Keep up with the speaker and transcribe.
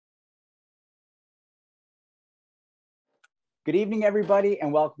Good evening, everybody,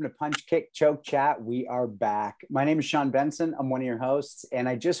 and welcome to Punch, Kick, Choke Chat. We are back. My name is Sean Benson. I'm one of your hosts, and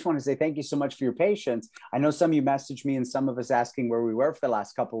I just want to say thank you so much for your patience. I know some of you messaged me and some of us asking where we were for the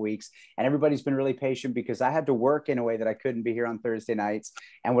last couple of weeks, and everybody's been really patient because I had to work in a way that I couldn't be here on Thursday nights.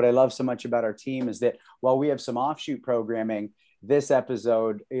 And what I love so much about our team is that while we have some offshoot programming, this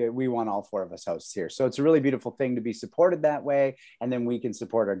episode, we want all four of us hosts here. So it's a really beautiful thing to be supported that way. And then we can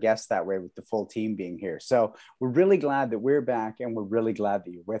support our guests that way with the full team being here. So we're really glad that we're back, and we're really glad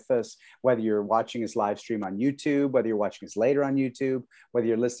that you're with us, whether you're watching us live stream on YouTube, whether you're watching us later on YouTube, whether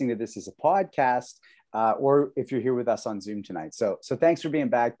you're listening to this as a podcast, or if you're here with us on Zoom tonight. So thanks for being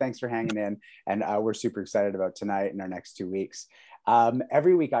back. Thanks for hanging in. And we're super excited about tonight and our next 2 weeks.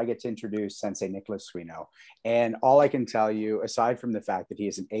 Every week I get to introduce Sensei Nicholas Suino. And all I can tell you, aside from the fact that he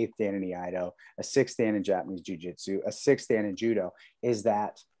is an 8th Dan in Iaido, a 6th Dan in Japanese Jiu-Jitsu, a 6th Dan in Judo, is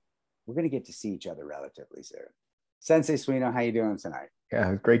that we're going to get to see each other relatively soon. Sensei Suino, how you doing tonight?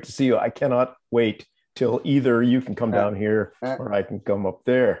 Yeah, great to see you. I cannot wait till either you can come down here or I can come up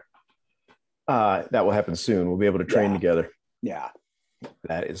there. That will happen soon. We'll be able to train together. Yeah.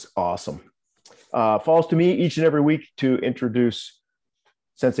 That is awesome. Falls to me each and every week to introduce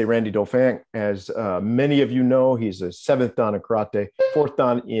Sensei Randy Dauphin. As many of you know, he's a 7th Dan in karate, 4th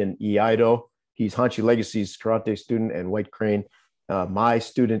Dan in Iaido. He's Hanshi Legacy's karate student and White Crane, my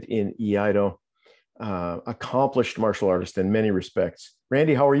student in Iaido. Accomplished martial artist in many respects.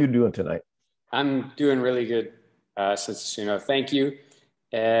 Randy, how are you doing tonight? I'm doing really good, Sensei Suino. Thank you.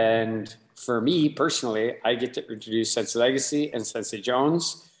 And for me personally, I get to introduce Sensei Legacy and Sensei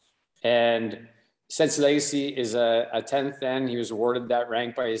Jones. And Sensei Legacy is a 10th Dan. He was awarded that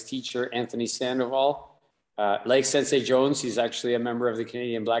rank by his teacher, Anthony Sandoval. Like Sensei Jones, he's actually a member of the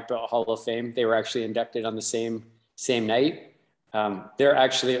Canadian Black Belt Hall of Fame. They were actually inducted on the same night. They're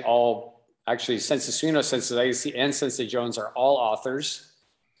actually Sensei Suino, Sensei Legacy, and Sensei Jones are all authors.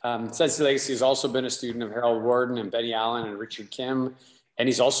 Sensei Legacy has also been a student of Harold Warden and Benny Allen and Richard Kim. And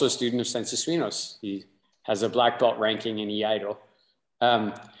he's also a student of Sensei Suino's. He has a black belt ranking in Iaido.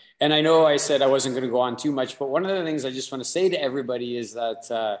 And I know I said I wasn't going to go on too much, but one of the things I just want to say to everybody is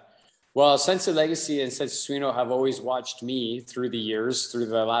that while Sensei Legacy and Sensei Suino have always watched me through the years, through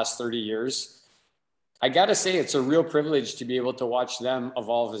the last 30 years, I got to say it's a real privilege to be able to watch them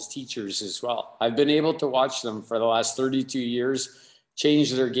evolve as teachers as well. I've been able to watch them for the last 32 years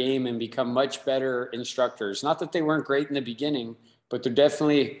change their game and become much better instructors. Not that they weren't great in the beginning, but they're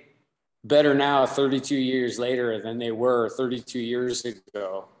definitely better now 32 years later than they were 32 years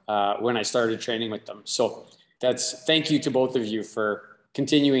ago when I started training with them. So thank you to both of you for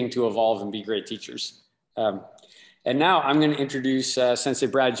continuing to evolve and be great teachers. And now I'm going to introduce Sensei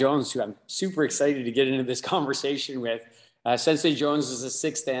Brad Jones, who I'm super excited to get into this conversation with. Sensei Jones is a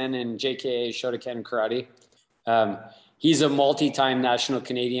 6th Dan in JKA Shotokan Karate. He's a multi-time national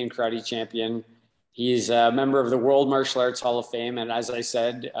Canadian karate champion. He's a member of the World Martial Arts Hall of Fame. And as I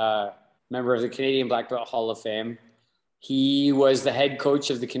said, member of the Canadian Black Belt Hall of Fame. He was the head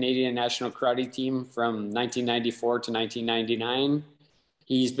coach of the Canadian national karate team from 1994 to 1999.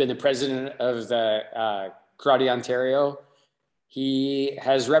 He's been the president of the Karate Ontario. He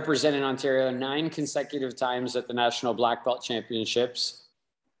has represented Ontario 9 consecutive times at the National Black Belt Championships.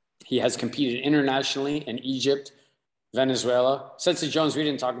 He has competed internationally in Egypt, Venezuela. Sensei Jones, we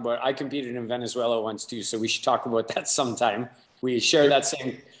didn't talk about it. I competed in Venezuela once too, so we should talk about that sometime. We share that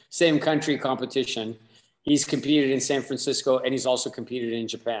same country competition. He's competed in San Francisco, and he's also competed in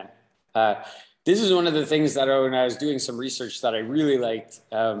Japan. This is one of the things that when I was doing some research that I really liked.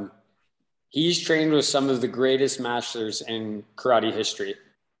 He's trained with some of the greatest masters in karate history.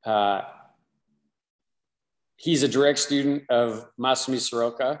 He's a direct student of Masumi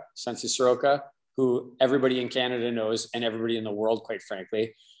Soroka, Sensei Soroka, who everybody in Canada knows and everybody in the world, quite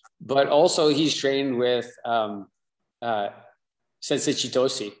frankly. But also he's trained with Sensei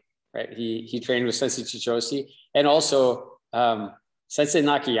Chitoshi, right? He trained with Sensei Chitoshi and also Sensei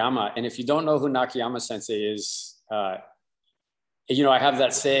Nakayama. And if you don't know who Nakayama Sensei is, I have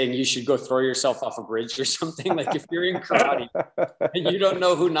that saying, you should go throw yourself off a bridge or something. Like if you're in karate and you don't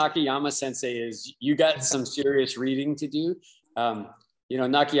know who Nakayama Sensei is, you got some serious reading to do.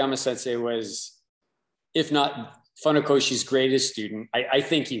 Nakayama Sensei was, if not Funakoshi's greatest student, I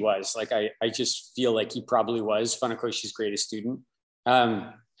think he was. Like I just feel like he probably was Funakoshi's greatest student.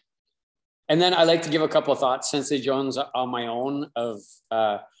 And then I like to give a couple of thoughts, Sensei Jones, on my own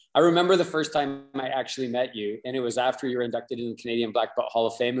I remember the first time I actually met you, and it was after you were inducted in the Canadian Black Belt Hall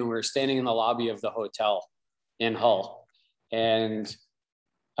of Fame, and we were standing in the lobby of the hotel in Hull. And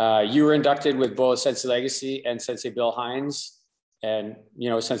you were inducted with both Sensei Legacy and Sensei Bill Hines. And,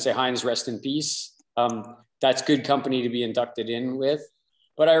 Sensei Hines, rest in peace. that's good company to be inducted in with.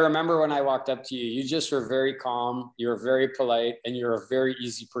 But I remember when I walked up to you, you just were very calm, you were very polite, and you're a very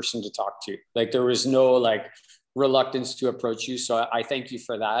easy person to talk to. Like there was no like reluctance to approach you. So I thank you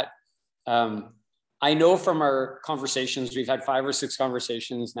for that. I know from our conversations, we've had 5 or 6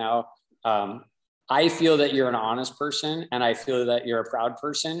 conversations now. I feel that you're an honest person, and I feel that you're a proud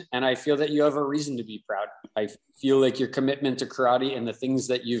person, and I feel that you have a reason to be proud. I feel like your commitment to karate and the things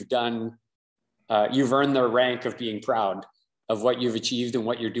that you've done, you've earned the rank of being proud of what you've achieved and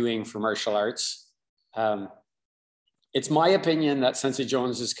what you're doing for martial arts. It's my opinion that Sensei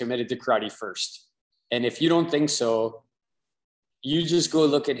Jones is committed to karate first. And if you don't think so, you just go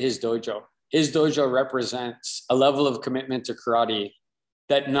look at his dojo. His dojo represents a level of commitment to karate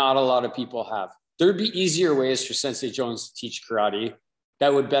that not a lot of people have. There'd be easier ways for Sensei Jones to teach karate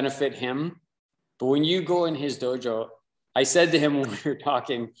that would benefit him. But when you go in his dojo, I said to him when we were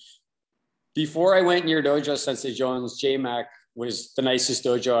talking, before I went in your dojo, Sensei Jones, JMac was the nicest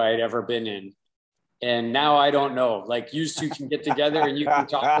dojo I'd ever been in. And now I don't know, like you two can get together and you can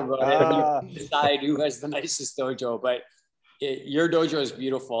talk about it and you can decide who has the nicest dojo, but your dojo is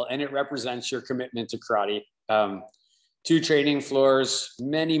beautiful and it represents your commitment to karate. 2 training floors,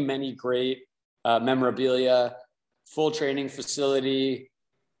 many, many great memorabilia, full training facility,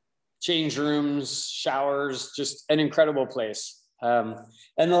 change rooms, showers, just an incredible place. And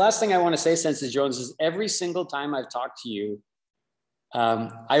the last thing I want to say, Sensei Jones, is every single time I've talked to you,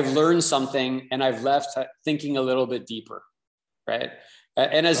 I've learned something and I've left thinking a little bit deeper, right?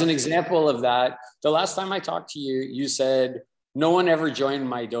 And as an example of that, the last time I talked to you, you said, no one ever joined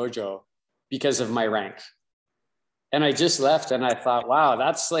my dojo because of my rank. And I just left and I thought, wow,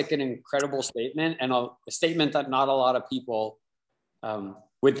 that's like an incredible statement, and a statement that not a lot of people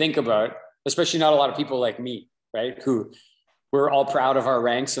would think about, especially not a lot of people like me, right? Who we're all proud of our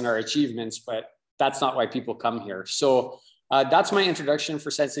ranks and our achievements, but that's not why people come here. So that's my introduction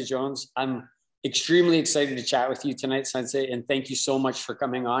for Sensei Jones. I'm extremely excited to chat with you tonight, Sensei, and thank you so much for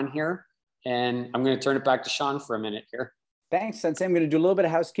coming on here. And I'm going to turn it back to Sean for a minute here. Thanks, Sensei. I'm going to do a little bit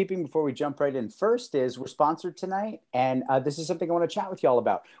of housekeeping before we jump right in. First is we're sponsored tonight, and this is something I want to chat with you all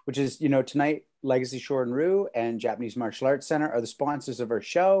about, which is, tonight, Legacy Shorin-Ryu and Japanese Martial Arts Center are the sponsors of our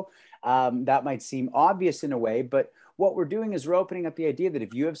show. That might seem obvious in a way, but what we're doing is we're opening up the idea that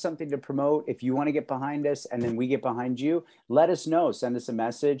if you have something to promote, if you want to get behind us and then we get behind you, let us know, send us a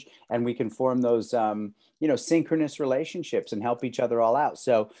message, and we can form those, synchronous relationships and help each other all out.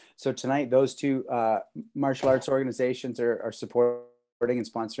 So tonight, those 2 martial arts organizations are supporting and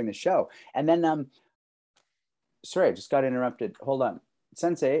sponsoring the show. And then, sorry, I just got interrupted. Hold on.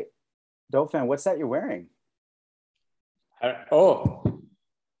 Sensei, Dauphin, what's that you're wearing?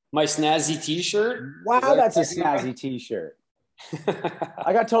 My snazzy t-shirt. Wow, that's a snazzy t-shirt.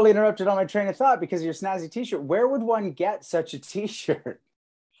 I got totally interrupted on my train of thought because of your snazzy t-shirt. Where would one get such a t-shirt?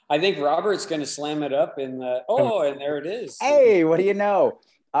 I think Robert's going to slam it up in the, and there it is. Hey, what do you know?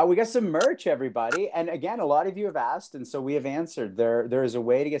 We got some merch, everybody. And again, a lot of you have asked, and so we have answered. There is a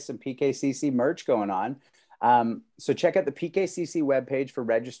way to get some PKCC merch going on. So check out the PKCC webpage for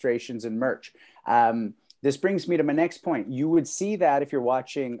registrations and merch. This brings me to my next point. You would see that if you're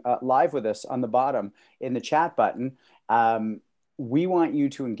watching live with us on the bottom in the chat button. We want you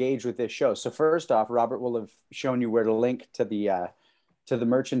to engage with this show. So first off, Robert will have shown you where to link to the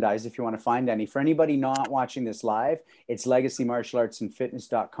merchandise if you want to find any. For anybody not watching this live, it's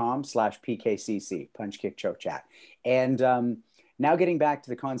legacymartialartsandfitness.com/PKCC, Punch Kick Choke Chat. And now getting back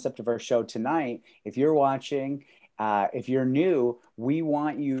to the concept of our show tonight, if you're watching, if you're new, we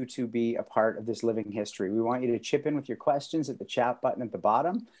want you to be a part of this living history. We want you to chip in with your questions at the chat button at the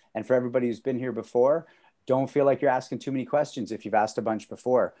bottom. And for everybody who's been here before, don't feel like you're asking too many questions if you've asked a bunch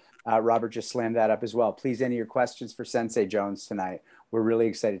before. Robert just slammed that up as well. Please enter your questions for Sensei Jones tonight. We're really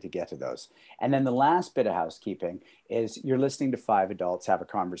excited to get to those. And then the last bit of housekeeping is you're listening to 5 adults have a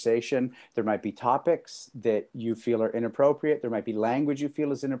conversation. There might be topics that you feel are inappropriate. There might be language you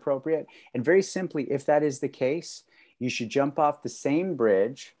feel is inappropriate. And very simply, if that is the case, you should jump off the same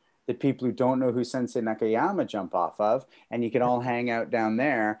bridge that people who don't know who Sensei Nakayama jump off of, and you can all hang out down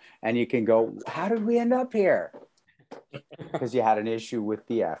there and you can go, how did we end up here? Because you had an issue with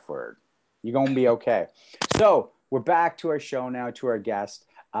the F word. You're going to be okay. So we're back to our show now, to our guest.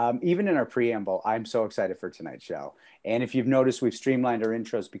 Even in our preamble, I'm so excited for tonight's show. And if you've noticed, we've streamlined our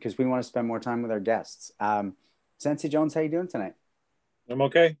intros because we want to spend more time with our guests. Sensei Jones, how you doing tonight? I'm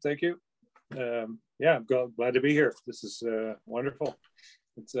okay. Thank you. Yeah, I'm glad to be here. This is wonderful.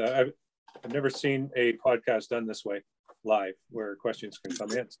 It's I've never seen a podcast done this way, live, where questions can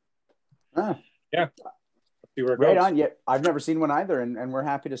come in. Ah. Yeah. See where it Right goes. on. Yeah, I've never seen one either, and we're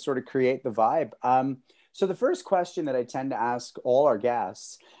happy to sort of create the vibe. So the first question that I tend to ask all our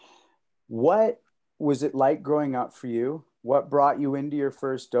guests, what was it like growing up for you? What brought you into your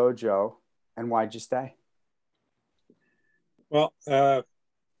first dojo, and why'd you stay? Well, I'll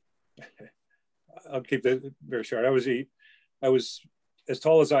keep it very short. I was as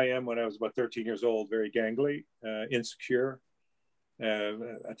tall as I am when I was about 13 years old, very gangly, insecure.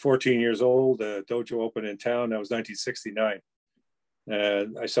 At 14 years old, a dojo opened in town. That was 1969.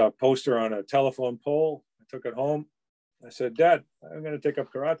 I saw a poster on a telephone pole. I took it home. I said, Dad, I'm going to take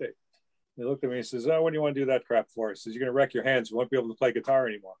up karate. He looked at me and says, oh, what do you want to do that crap for? He says, you're going to wreck your hands. You won't be able to play guitar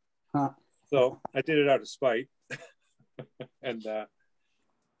anymore. Huh. So I did it out of spite. And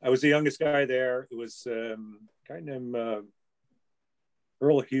I was the youngest guy there. It was a guy named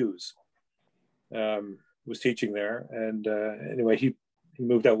Earl Hughes was teaching there. And anyway, he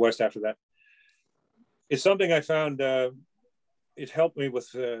moved out west after that. It's something I found, it helped me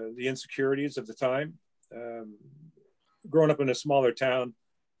with the insecurities of the time. Growing up in a smaller town,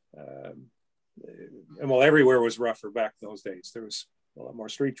 and well, everywhere was rougher back in those days. There was a lot more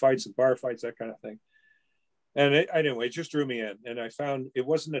street fights and bar fights, that kind of thing. And anyway, it just drew me in. And I found it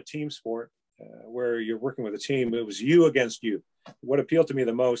wasn't a team sport where you're working with a team. It was you against you. What appealed to me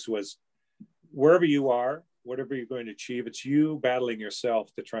the most was wherever you are, whatever you're going to achieve, it's you battling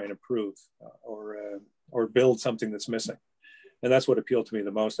yourself to try and improve or build something that's missing. And that's what appealed to me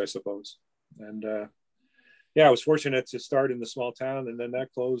the most, I suppose. And yeah, I was fortunate to start in the small town, and then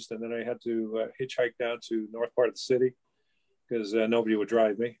that closed. And then I had to hitchhike down to north part of the city because nobody would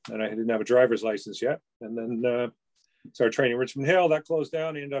drive me. And I didn't have a driver's license yet. And then started training Richmond Hill. That closed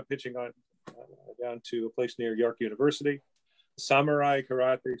down. I ended up hitching on down to a place near York University, Samurai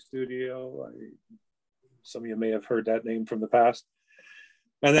Karate Studio. Some of you may have heard that name from the past.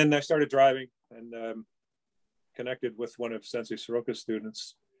 And then I started driving and connected with one of Sensei Soroka's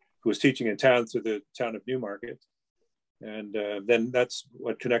students who was teaching in town through the town of Newmarket. And then that's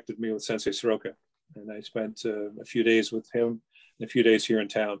what connected me with Sensei Soroka. And I spent a few days with him and a few days here in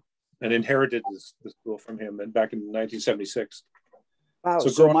town and inherited the school from him and back in 1976. Wow.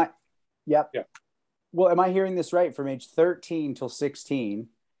 Yep. Yeah. Well, am I hearing this right? From age 13 till 16,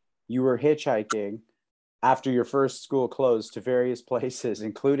 you were hitchhiking after your first school closed to various places,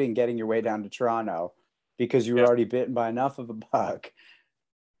 including getting your way down to Toronto because you were already bitten by enough of a bug.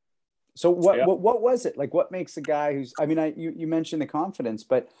 So what was it like? What makes a guy who's, I mean, you mentioned the confidence,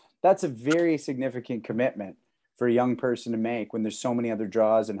 but that's a very significant commitment for a young person to make when there's so many other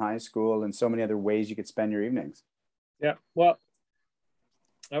draws in high school and so many other ways you could spend your evenings. Yeah. Well,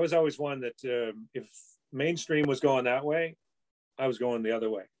 I was always one that if mainstream was going that way, I was going the other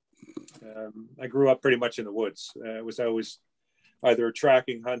way. I grew up pretty much in the woods. It was always either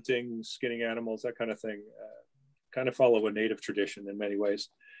tracking, hunting, skinning animals, that kind of thing. Kind of follow a native tradition in many ways.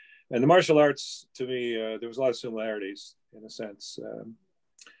 And the martial arts, to me, there was a lot of similarities in a sense.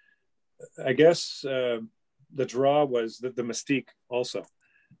 I guess the draw was the mystique also,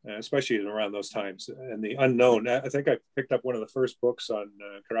 especially around those times, and the unknown. I think I picked up one of the first books on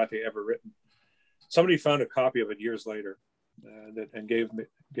karate ever written. Somebody found a copy of it years later and gave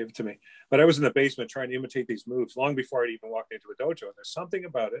it to me. But I was in the basement trying to imitate these moves long before I'd even walked into a dojo. And there's something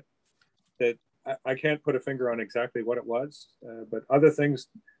about it that I can't put a finger on exactly what it was, but other things.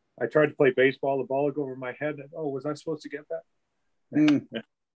 I tried to play baseball. The ball would go over my head. And, oh, was I supposed to get that? I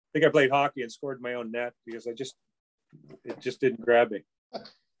think I played hockey and scored my own net because it just didn't grab me.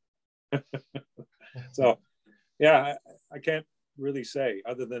 So, yeah, I can't really say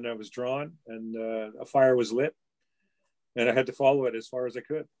other than I was drawn and a fire was lit and I had to follow it as far as I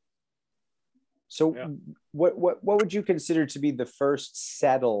could. So yeah. What would you consider to be the first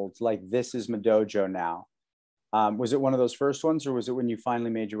settled, like, this is my dojo now? Was it one of those first ones, or was it when you finally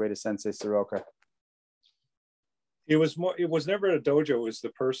made your way to Sensei Soroka? It was never a dojo, it was the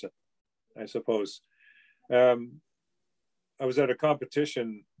person, I suppose. I was at a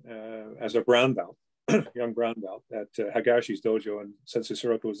competition as a brown belt, young brown belt at Hagashi's dojo, and Sensei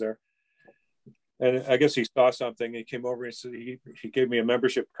Soroka was there. And I guess he saw something. He came over and said, he gave me a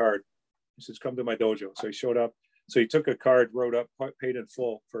membership card. He says, come to my dojo. So he showed up. So he took a card, wrote up, paid in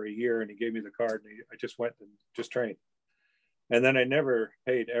full for a year, and he gave me the card. And I just went and just trained. And then I never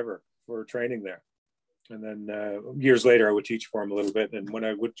paid ever for training there. And then years later, I would teach for him a little bit. And when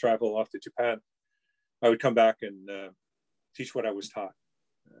I would travel off to Japan, I would come back and teach what I was taught.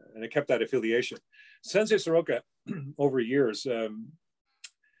 And I kept that affiliation. Sensei Soroka, over years,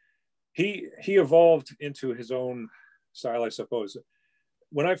 he evolved into his own style, I suppose.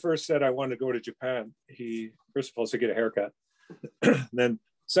 When I first said I wanted to go to Japan, he first of all said get a haircut. Then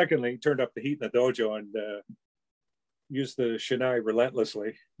Secondly, he turned up the heat in the dojo and used the shinai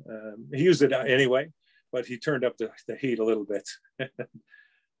relentlessly. He used it anyway, but he turned up the heat a little bit. It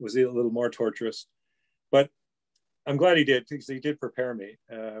was a little more torturous. But I'm glad he did, because he did prepare me.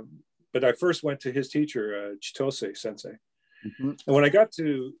 But I first went to his teacher, Chitose sensei. And when I got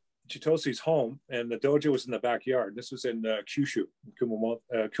to Chitose's home, and the dojo was in the backyard, this was in Kyushu,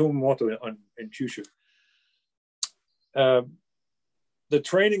 Kumamoto in Kyushu. The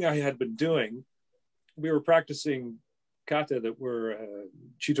training I had been doing, we were practicing kata that were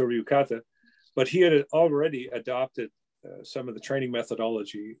Chitoryu kata, but he had already adopted some of the training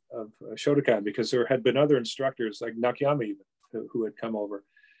methodology of Shotokan, because there had been other instructors like Nakayama even, who had come over,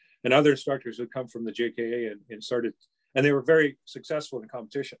 and other instructors who had come from the JKA and started, and they were very successful in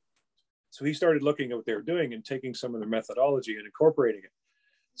competition. So he started looking at what they were doing and taking some of their methodology and incorporating it.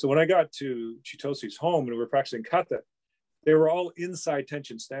 So when I got to Chitose's home and we were practicing kata, they were all inside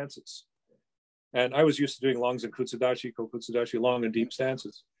tension stances. And I was used to doing longs and kutsudashi, kokutsudashi, long and deep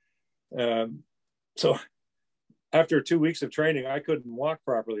stances. So after 2 weeks of training, I couldn't walk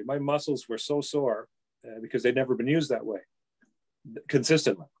properly. My muscles were so sore because they'd never been used that way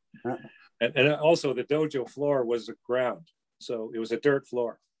consistently. And also the dojo floor was a ground. So it was a dirt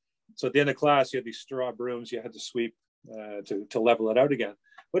floor. So at the end of class, you had these straw brooms you had to sweep to level it out again.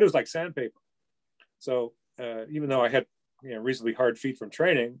 But it was like sandpaper. So even though I had reasonably hard feet from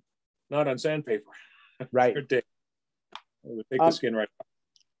training, not on sandpaper. Right. It would take the skin right off.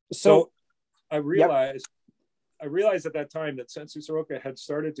 So I realized at that time that Sensei Soroka had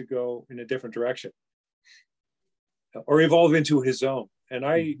started to go in a different direction or evolve into his own. And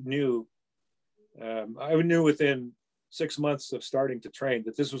I knew within 6 months of starting to train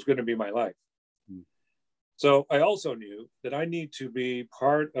that this was going to be my life. So I also knew that I need to be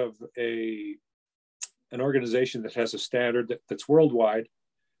part of an organization that has a standard that's worldwide,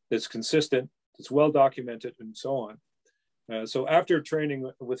 that's consistent, that's well documented, and so on. So after training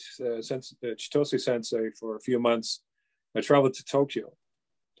with Chitose Sensei for a few months, I traveled to Tokyo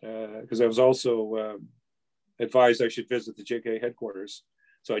because I was also advised I should visit the JK headquarters.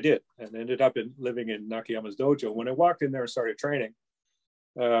 So I did, and ended up living in Nakayama's dojo. When I walked in there and started training,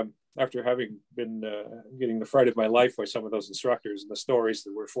 after having been getting the fright of my life by some of those instructors and the stories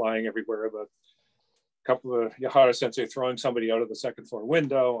that were flying everywhere about a couple of Yahara Sensei throwing somebody out of the second floor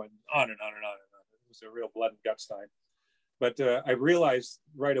window and on and on and on and on. It was a real blood and guts time. But I realized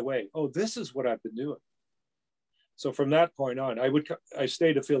right away, oh, this is what I've been doing. So from that point on, I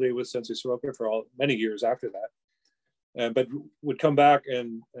stayed affiliated with Sensei Soroka for many years after that, but would come back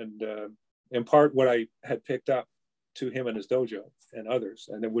and impart what I had picked up to him and his dojo and others,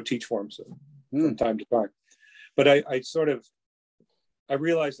 and then would teach forms from time to time. But I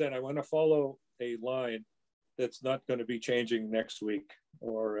realized that I want to follow a line that's not going to be changing next week,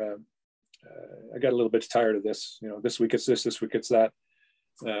 or I got a little bit tired of this. This week it's this week it's that.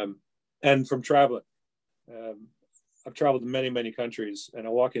 And from traveling, I've traveled to many, many countries, and I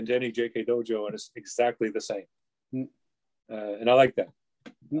walk into any JK dojo and it's exactly the same. And I like that.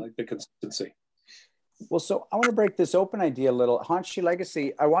 I like the consistency. Well, so I want to break this open idea a little. Hanshi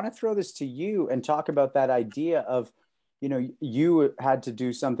Legacy, I want to throw this to you and talk about that idea of, you had to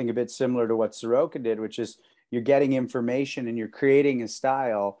do something a bit similar to what Soroka did, which is you're getting information and you're creating a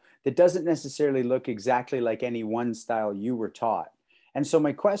style that doesn't necessarily look exactly like any one style you were taught. And so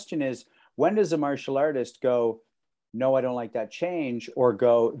my question is, when does a martial artist go, no, I don't like that change, or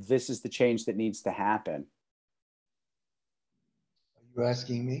go, this is the change that needs to happen? Are you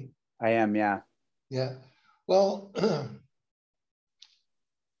asking me? I am, yeah. Yeah. Well,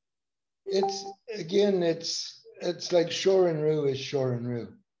 it's like Shorin-ryu is Shorin-ryu,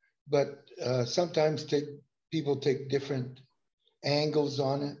 but sometimes people take different angles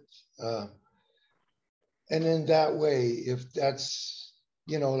on it. And in that way, if that's,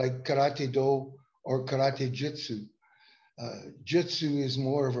 like karate do or karate jitsu, jitsu is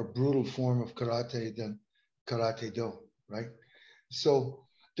more of a brutal form of karate than karate do, right? So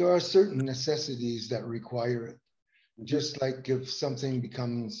there are certain necessities that require it. Just like if something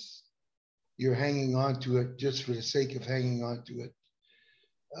becomes, you're hanging on to it just for the sake of hanging on to it.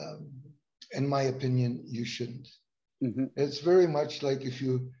 In my opinion, you shouldn't. It's very much like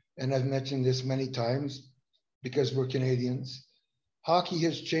and I've mentioned this many times because we're Canadians, hockey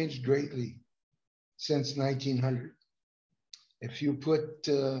has changed greatly since 1900. If you put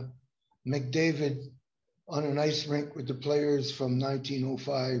McDavid on an ice rink with the players from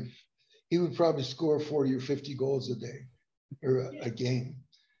 1905, he would probably score 40 or 50 goals a day or a game.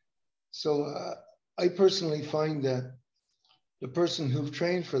 So I personally find that the person who've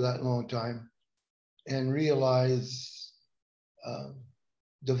trained for that long time and realize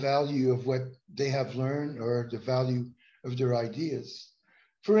the value of what they have learned or the value of their ideas.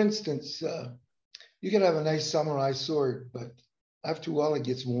 For instance, you can have a nice samurai sword, but after a while it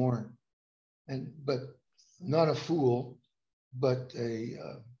gets worn. But not a fool, but a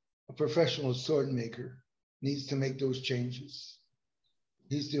professional sword maker needs to make those changes.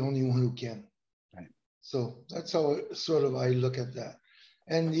 He's the only one who can. Right. So that's how sort of I look at that.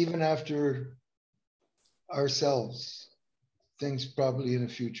 And even after ourselves, things probably in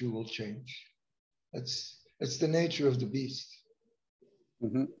the future will change. It's the nature of the beast.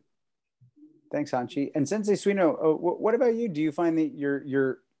 Mm-hmm. Thanks, Hanshi. And Sensei Suino, what about you? Do you find that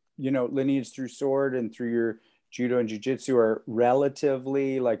your lineage through sword and through your judo and jiu-jitsu are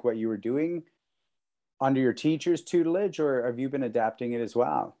relatively like what you were doing under your teacher's tutelage, or have you been adapting it as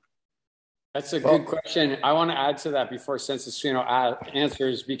well? That's a good question. I want to add to that before Sensei Suino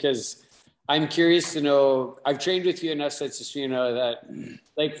answers, because I'm curious to know, I've trained with you enough, Sensei Suino, that,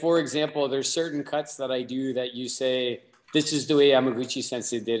 like, for example, there's certain cuts that I do that you say, this is the way Yamaguchi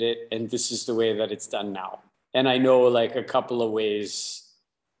Sensei did it, and this is the way that it's done now. And I know like a couple of ways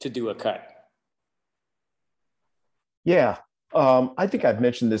to do a cut. Yeah. I think I've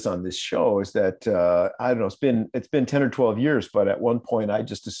mentioned this on this show, is that, I don't know, it's been 10 or 12 years, but at one point I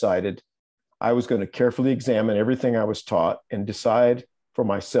just decided I was going to carefully examine everything I was taught and decide for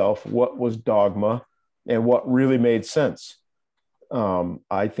myself what was dogma and what really made sense.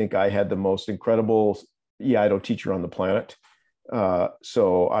 I think I had the most incredible Iaido teacher on the planet.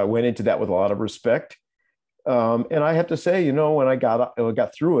 So I went into that with a lot of respect. And I have to say, when I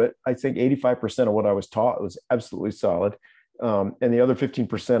got through it, I think 85% of what I was taught was absolutely solid. And the other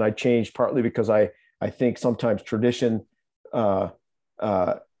 15% I changed partly because I think sometimes tradition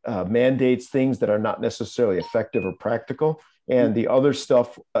mandates things that are not necessarily effective or practical. And the other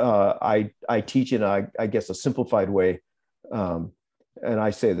stuff I teach in, I guess, a simplified way. And I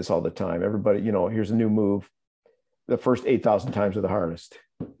say this all the time. Everybody, here's a new move. The first 8,000 times are the hardest.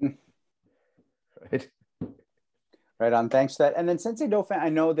 Right? Right on. Thanks for that. And then Sensei Dauphin, I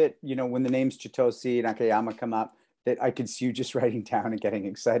know that, when the names Chitose and Akayama come up, that I could see you just writing down and getting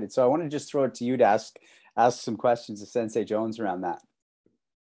excited. So I want to just throw it to you to ask some questions to Sensei Jones around that.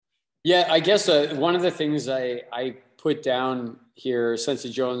 Yeah, I guess one of the things I put down here,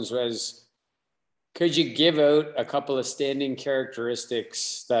 Sensei Jones, was, could you give out a couple of standing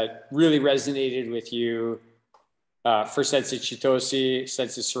characteristics that really resonated with you for Sensei Chitose,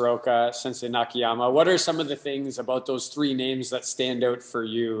 Sensei Soroka, Sensei Nakayama? What are some of the things about those three names that stand out for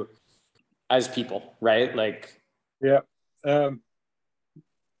you as people, right? Yeah. Well,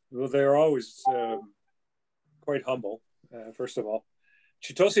 they're always quite humble, first of all.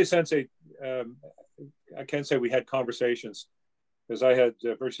 Chitose Sensei, I can't say we had conversations, because I had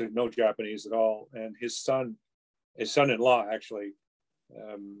virtually no Japanese at all. And his son-in-law actually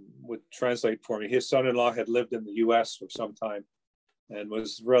would translate for me. His son-in-law had lived in the US for some time and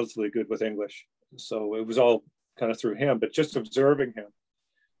was relatively good with English. So it was all kind of through him, but just observing him,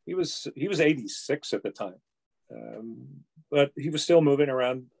 he was 86 at the time. But he was still moving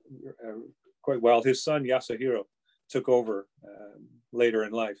around quite well. His son, Yasuhiro, took over later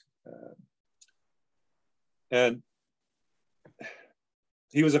in life. And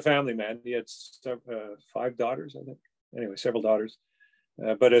he was a family man. He had 5 daughters, I think. Anyway, several daughters.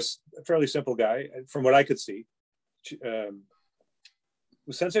 But a fairly simple guy, from what I could see.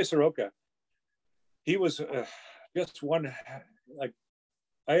 With Sensei Soroka, he was just one,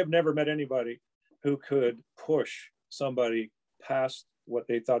 I have never met anybody who could push somebody past what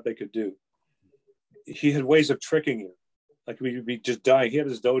they thought they could do. He had ways of tricking you. We'd be just dying. He had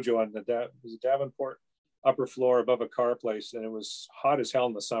his dojo on the Davenport upper floor above a car place, and it was hot as hell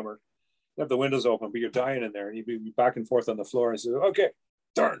in the summer. You have the windows open, but you're dying in there, and you'd be back and forth on the floor. And say, okay,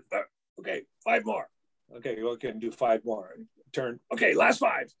 turn. Okay, 5 more. Okay, well, can do 5 more. Turn. Okay, last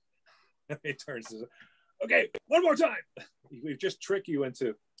 5. He turns. Okay, 1 more time. We just trick you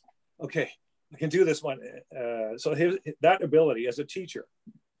into, okay, I can do this one. So that ability as a teacher,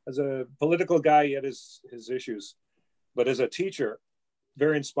 as a political guy, he had his issues, but as a teacher,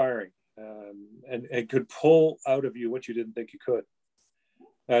 very inspiring, and could pull out of you what you didn't think you could.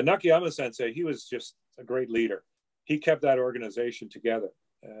 Nakayama Sensei, he was just a great leader. He kept that organization together.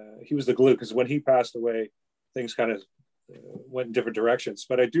 He was the glue, because when he passed away, things kind of went in different directions.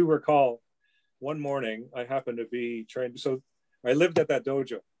 But I do recall one morning I happened to be trained. So I lived at that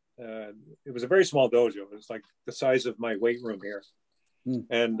dojo. It was a very small dojo. It was like the size of my weight room here.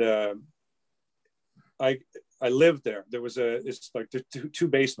 And I lived there. There was it's like two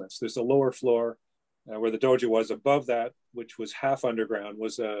basements. There's a lower floor where the dojo was. Above that, which was half underground,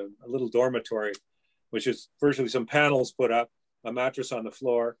 was a little dormitory, which is virtually some panels put up a mattress on the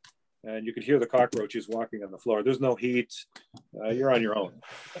floor, and you could hear the cockroaches walking on the floor. There's no heat. You're on your own.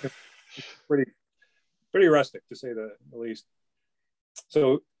 Pretty rustic, to say the least.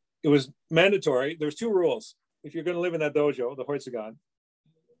 So it was mandatory. There's 2 rules. If you're going to live in that dojo, the Hoitsugan,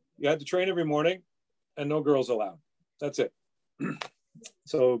 you had to train every morning, and no girls allowed. That's it.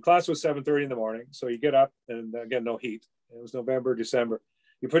 So class was 7:30 in the morning. So you get up, and again, no heat. It was November, December.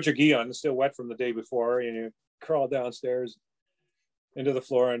 You put your gi on, it's still wet from the day before, and you crawl downstairs into the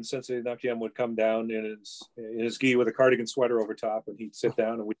floor, and Sensei Nakayama would come down in his gi with a cardigan sweater over top, and he'd sit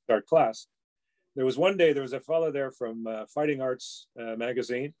down, and we'd start class. There was one day, there was a fellow there from Fighting Arts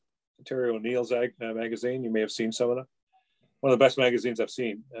magazine, Terry O'Neill's magazine. You may have seen some of them. One of the best magazines I've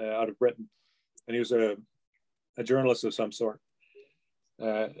seen out of Britain. And he was a journalist of some sort.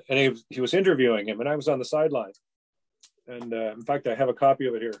 And he was interviewing him, and I was on the sideline. And in fact, I have a copy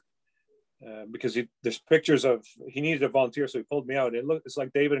of it here because there's pictures of, he needed a volunteer, so he pulled me out. It's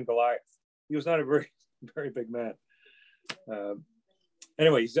like David and Goliath. He was not a very, very big man.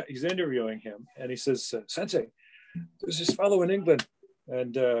 Anyway, he's interviewing him, and he says, Sensei, there's this fellow in England,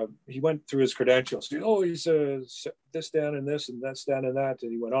 and he went through his credentials. He's this down and this, and that's down and that,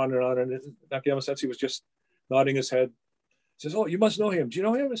 and he went on, and Nakayama Sensei was just nodding his head. He says, you must know him. Do you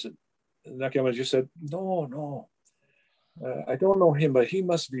know him? I said, Nakayama just said, no, I don't know him, but he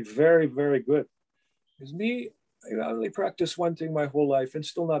must be very, very good. Because me, I only practiced one thing my whole life, and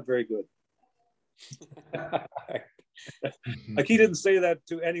still not very good. Like, he didn't say that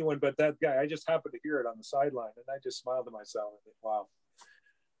to anyone but that guy. I just happened to hear it on the sideline, and I just smiled to myself and think, wow.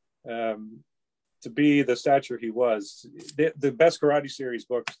 To be the stature he was, the best karate series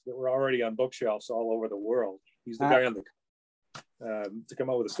books that were already on bookshelves all over the world, he's the guy on the to come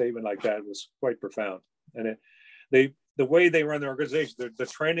up with a statement like that was quite profound. And the way they run their organization, the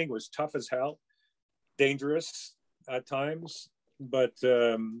training was tough as hell, dangerous at times, but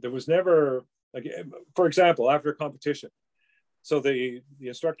there was never, like, for example, after a competition. So the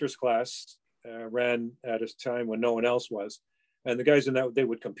instructors class ran at a time when no one else was. And the guys in that, they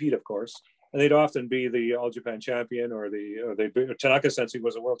would compete, of course. And they'd often be the All Japan champion, or Tanaka Sensei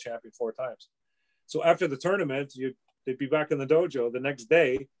was a world champion 4 times. So after the tournament, they'd be back in the dojo the next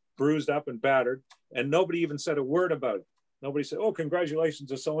day, bruised up and battered. And nobody even said a word about it. Nobody said, oh, congratulations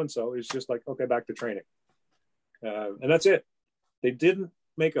to so-and-so. It's just like, okay, back to training. And that's it. They didn't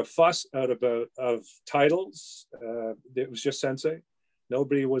make a fuss out of titles. It was just sensei.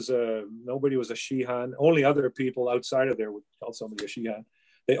 Nobody was a shihan. Only other people outside of there would call somebody a shihan.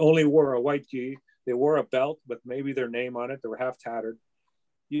 They only wore a white gi. They wore a belt with maybe their name on it. They were half tattered.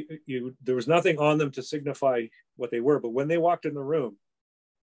 There was nothing on them to signify what they were. But when they walked in the room,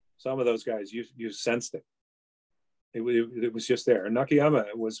 some of those guys, you sensed it. It was just there. And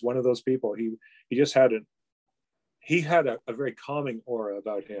Nakayama was one of those people. He just had a very calming aura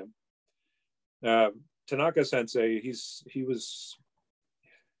about him. Tanaka Sensei, he was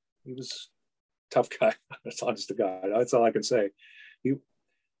tough guy. That's honest to God. That's all I can say.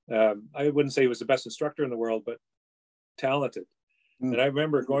 I wouldn't say he was the best instructor in the world, but talented. And I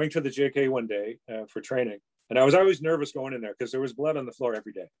remember going to the JK one day for training, and I was always nervous going in there because there was blood on the floor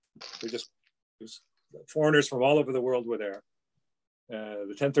every day. Foreigners from all over the world were there.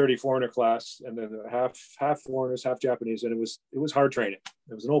 The 1030 foreigner class, and then half foreigners, half Japanese, and it was hard training.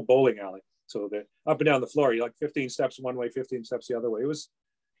 It was an old bowling alley, so the up and down the floor, you like 15 steps one way, 15 steps the other way. It was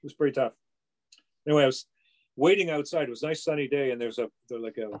pretty tough. Anyway, I was waiting outside. It was a nice sunny day, and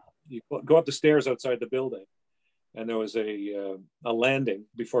you go up the stairs outside the building, and there was a landing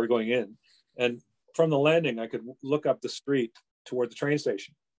before going in, and from the landing I could look up the street toward the train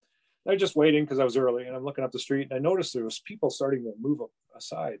station. I was just waiting because I was early, and I'm looking up the street, and I noticed there was people starting to move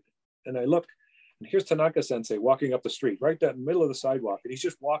aside, and I look, and here's Tanaka Sensei walking up the street right down the middle of the sidewalk, and he's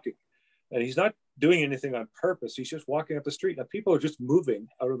just walking, and he's not doing anything on purpose. He's just walking up the street, and people are just moving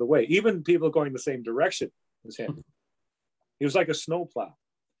out of the way, even people going the same direction as him. He was like a snowplow.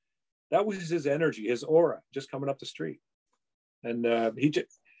 That was his energy, his aura, just coming up the street. And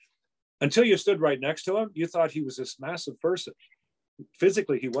until you stood right next to him, you thought he was this massive person.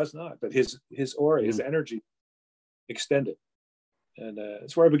 Physically, he was not, but his aura, his energy extended. And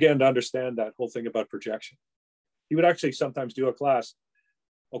it's where I began to understand that whole thing about projection. He would actually sometimes do a class,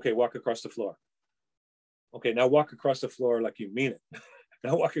 okay, walk across the floor. Okay, now walk across the floor like you mean it.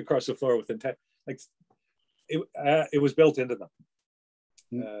 Now walk across the floor with intent. Like it was built into them.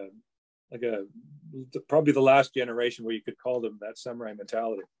 Probably the last generation where you could call them that samurai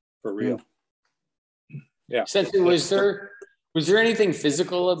mentality for real. Yeah. Sensei, was there anything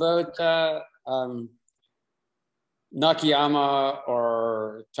physical about Nakayama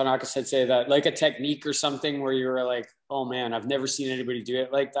or Tanaka Sensei, that like a technique or something where you were like, oh man, I've never seen anybody do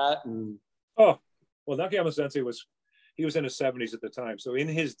it like that. And oh, well, Nakayama Sensei he was in his 70s at the time. So in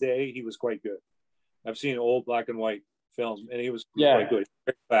his day, he was quite good. I've seen old black and white films, and he was quite good,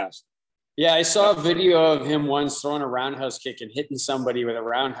 very fast. Yeah, I saw a video of him once throwing a roundhouse kick and hitting somebody with a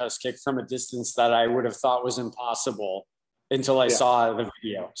roundhouse kick from a distance that I would have thought was impossible until I saw the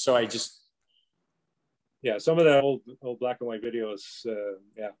video. So I just... Yeah, some of the old black and white videos,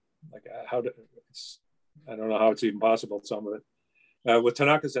 like I don't know how it's even possible, some of it. With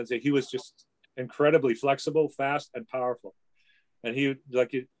Tanaka Sensei, he was just incredibly flexible, fast, and powerful. And he,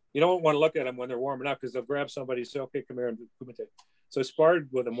 like, you don't want to look at them when they're warming up because they'll grab somebody and say, okay, come here and do kumite. So I sparred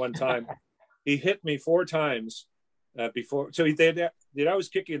with him one time. He hit me 4 times before. So they'd always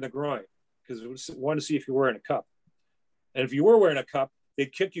kick you in the groin because it wanted to see if you were wearing a cup. And if you were wearing a cup,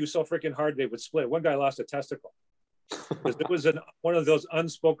 they'd kick you so freaking hard they would split. One guy lost a testicle because it was one of those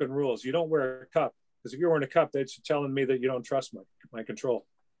unspoken rules. You don't wear a cup because if you're wearing a cup, they're telling me that you don't trust my control.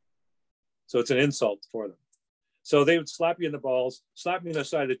 So it's an insult for them. So they would slap you in the balls, slap me in the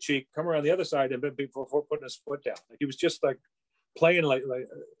side of the cheek, come around the other side, and before putting his foot down. Like he was just like playing like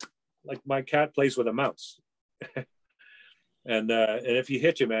my cat plays with a mouse. and if he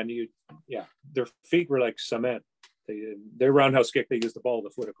hit you, man, their feet were like cement. Their roundhouse kick, they used the ball of the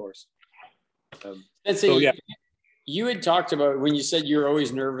foot, of course. You had talked about when you said you were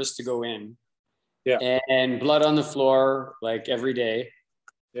always nervous to go in. Yeah. And blood on the floor like every day.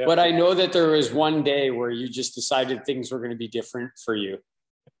 Yeah. But I know that there was one day where you just decided things were going to be different for you.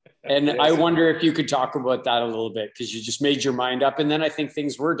 And yes. I wonder if you could talk about that a little bit because you just made your mind up. And then I think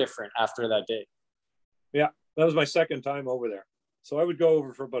things were different after that day. Yeah, that was my second time over there. So I would go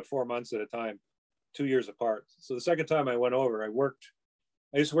over for about 4 months at a time, 2 years apart. So the second time I went over,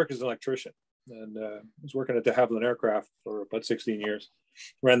 I used to work as an electrician and I was working at de Havilland Aircraft for about 16 years.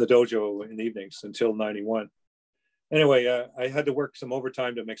 Ran the dojo in the evenings until 91. Anyway, I had to work some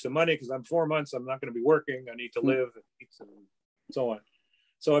overtime to make some money because I'm 4 months. I'm not going to be working. I need to live and eat and so on.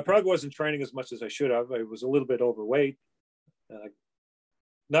 So I probably wasn't training as much as I should have. I was a little bit overweight,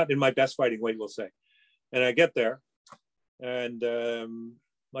 not in my best fighting weight, we'll say. And I get there and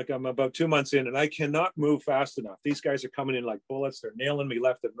like I'm about 2 months in and I cannot move fast enough. These guys are coming in like bullets. They're nailing me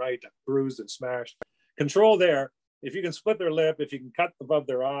left and right. I'm bruised and smashed. Control there. If you can split their lip, if you can cut above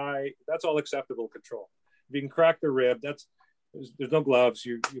their eye, that's all acceptable control. If you can crack their rib, there's no gloves.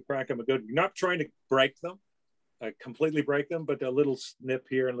 You crack them a good. You're not trying to break them, completely break them, but a little snip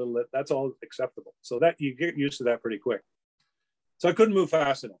here and a little. That's all acceptable. So that you get used to that pretty quick. So I couldn't move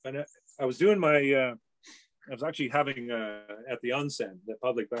fast enough, and I was doing my. I was actually having at the onsen, the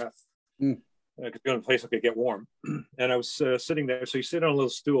public bath, because going to a place I could get warm, and I was sitting there. So you sit on a little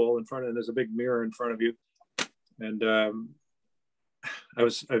stool in front, and there's a big mirror in front of you, and I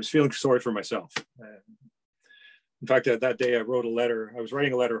was feeling sorry for myself. In fact, that day I wrote a letter. I was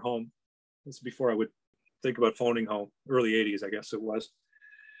writing a letter home. This is before I would think about phoning home, early 80s, I guess it was.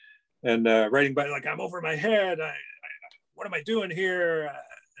 And writing by like, I'm over my head. What am I doing here?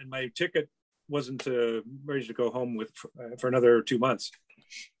 And my ticket wasn't ready to go home with for another 2 months.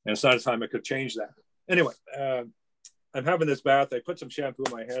 And it's not a time I could change that. Anyway, I'm having this bath. I put some shampoo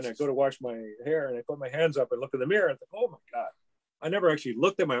in my hand. I go to wash my hair and I put my hands up and look in the mirror and think, oh my God. I never actually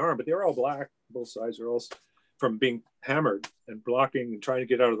looked at my arm, but they were all black. Both sides are all from being hammered and blocking and trying to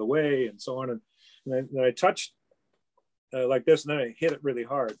get out of the way and so on. And I touched like this, and then I hit it really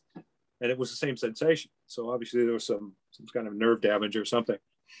hard, and it was the same sensation. So obviously there was some kind of nerve damage or something.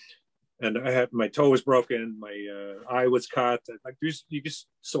 And I had my toe was broken, my eye was cut. Like you just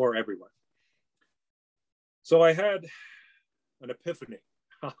sore everywhere. So I had an epiphany,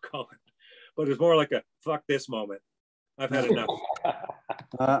 I'll call it, but it was more like a fuck this moment. I've had enough.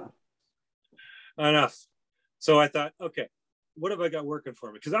 Enough. So I thought, okay, what have I got working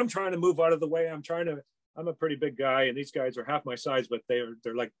for me? Because I'm trying to move out of the way. I'm a pretty big guy, and these guys are half my size, but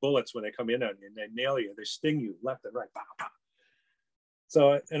they're like bullets when they come in on you and they nail you. They sting you left and right. Pow, pow.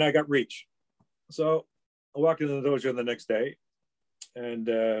 So, and I got reach. So I walked into the dojo the next day and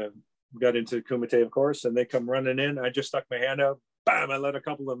got into kumite, of course, and they come running in. I just stuck my hand out. Bam! I let a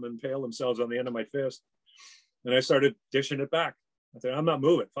couple of them impale themselves on the end of my fist. And I started dishing it back. I said, I'm not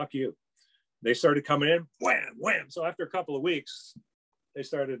moving. Fuck you. They started coming in. Wham, wham. So after a couple of weeks, they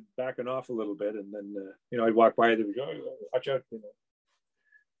started backing off a little bit. And then, I'd walk by, they'd go, oh, watch out.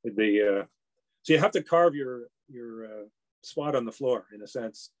 It'd be, so you have to carve your spot on the floor, in a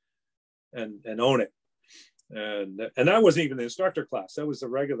sense, and own it. And that wasn't even the instructor class. That was the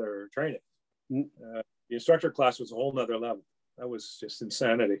regular training. The instructor class was a whole nother level. That was just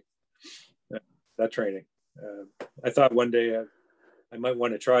insanity, that training. I thought one day I might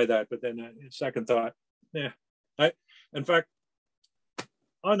want to try that, but then second thought, yeah. In fact,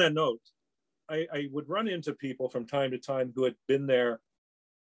 on that note, I would run into people from time to time who had been there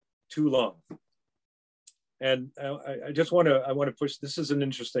too long. And I just want to push, this is an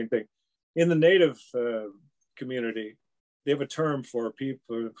interesting thing. In the Native community, they have a term for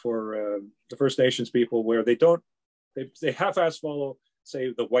people, for the First Nations people, where they half-ass follow,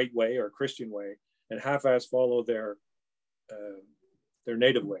 say, the white way or Christian way, and half-ass follow their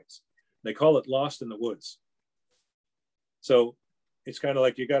native ways. They call it lost in the woods. So it's kind of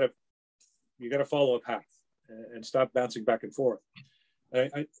like you got to follow a path and stop bouncing back and forth.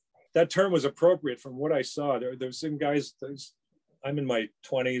 That term was appropriate from what I saw. There's some guys. I'm in my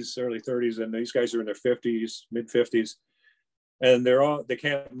 20s, early 30s, and these guys are in their 50s, mid 50s, and they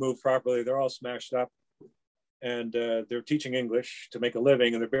can't move properly. They're all smashed up, and they're teaching English to make a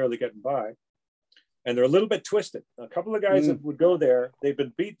living, and they're barely getting by. And they're a little bit twisted. A couple of guys that would go there, they've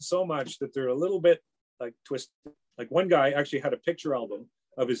been beaten so much that they're a little bit like twisted. Like one guy actually had a picture album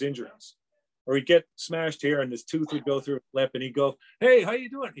of his injuries, or he'd get smashed here and his tooth would go through his lip, and he'd go, "Hey, how you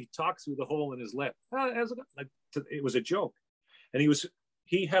doing?" He'd talk through the hole in his lip. It was a joke. And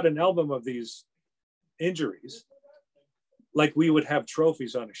he had an album of these injuries, like we would have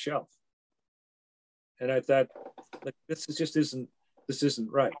trophies on a shelf. And I thought, like, this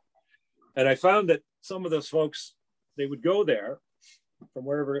isn't right. And I found that some of those folks, they would go there from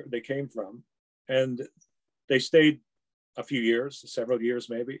wherever they came from, and they stayed a few years, several years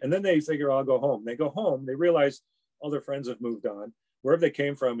maybe, and then they figure, I'll go home. They go home, they realize all their friends have moved on. Wherever they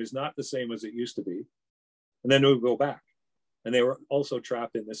came from is not the same as it used to be. And then they would go back. And they were also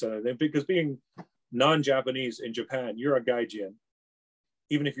trapped in this other thing, because being non-Japanese in Japan, you're a gaijin,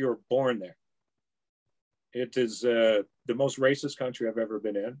 even if you were born there. It is the most racist country I've ever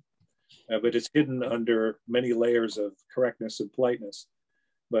been in, but it's hidden under many layers of correctness and politeness.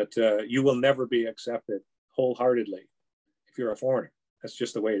 But you will never be accepted wholeheartedly if you're a foreigner. That's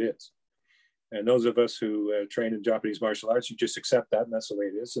just the way it is. And those of us who train in Japanese martial arts, you just accept that, and that's the way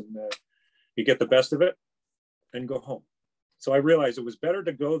it is. And you get the best of it and go home. So I realized it was better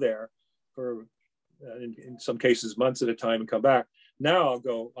to go there for, in some cases, months at a time and come back. Now I'll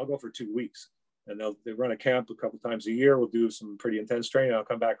go for 2 weeks, and they run a camp a couple times a year. We'll do some pretty intense training. I'll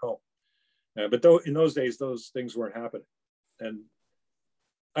come back home. But in those days, those things weren't happening. And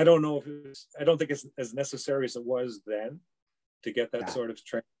I don't know I don't think it's as necessary as it was then to get that sort of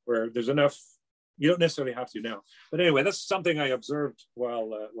training where there's enough. You don't necessarily have to now. But anyway, that's something I observed while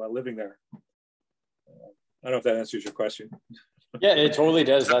living there. I don't know if that answers your question. Yeah, it totally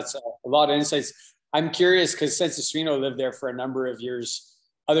does. That's a lot of insights. I'm curious because Sensei Suino lived there for a number of years.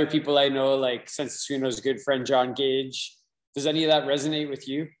 Other people I know, like Sensei Suino's good friend, John Gage. Does any of that resonate with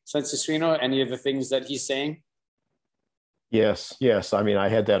you, Sensei Suino? Any of the things that he's saying? Yes. I mean, I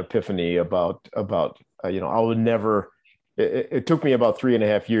had that epiphany about I would never, it took me about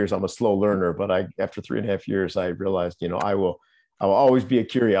 3.5 years. I'm a slow learner, but after 3.5 years, I realized, I will always be a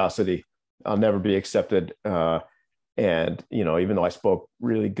curiosity. I'll never be accepted. And, even though I spoke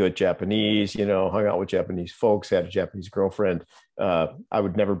really good Japanese, hung out with Japanese folks, had a Japanese girlfriend, I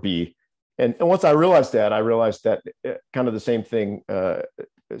would never be. And once I realized that kind of the same thing,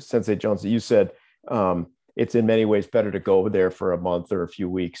 Sensei Jones, that you said, it's in many ways better to go there for a month or a few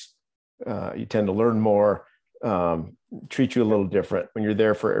weeks. You tend to learn more, treat you a little different. When you're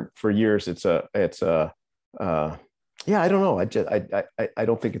there for years, I don't know. I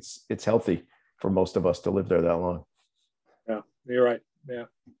don't think it's healthy for most of us to live there that long. Yeah, you're right. Yeah.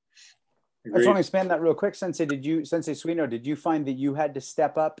 Agreed. I just want to expand that real quick. Sensei Suino, did you find that you had to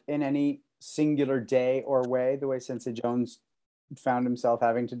step up in any singular day or way, the way Sensei Jones found himself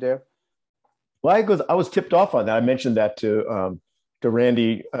having to do? Well, I was tipped off on that. I mentioned that to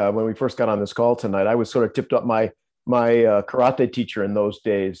Randy when we first got on this call tonight. I was sort of tipped up. My karate teacher in those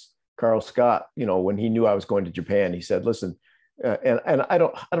days, Carl Scott, when he knew I was going to Japan, he said, "Listen," and I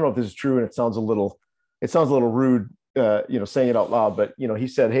don't know if this is true, and it sounds a little rude, saying it out loud, but he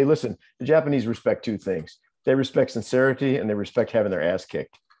said, "Hey, listen, the Japanese respect two things: they respect sincerity, and they respect having their ass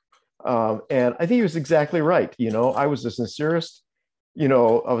kicked." And I think he was exactly right. I was the sincerest. I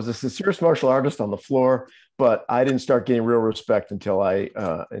was the sincerest martial artist on the floor, but I didn't start getting real respect until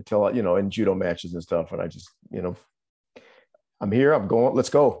in judo matches and stuff, and I just I'm here. I'm going. Let's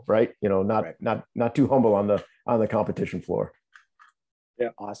go. Right. Not too humble on the competition floor. Yeah.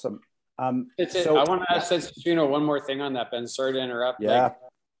 Awesome. I want to ask Sensei Suino one more thing on that, Ben. Sorry to interrupt. Yeah.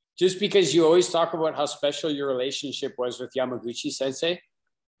 Just because you always talk about how special your relationship was with Yamaguchi Sensei,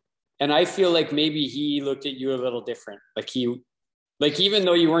 and I feel like maybe he looked at you a little different. Like even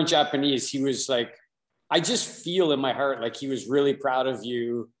though you weren't Japanese, he was like, I just feel in my heart like he was really proud of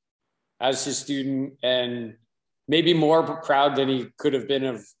you as his student, and maybe more proud than he could have been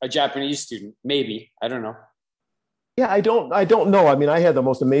of a Japanese student. Maybe, I don't know. Yeah, I don't know. I mean, I had the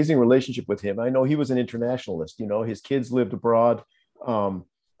most amazing relationship with him. I know he was an internationalist. You know, his kids lived abroad.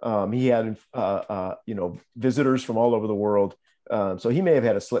 He had, visitors from all over the world. So he may have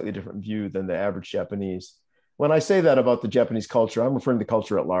had a slightly different view than the average Japanese. When I say that about the Japanese culture, I'm referring to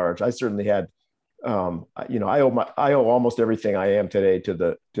culture at large. I certainly had, I owe almost everything I am today to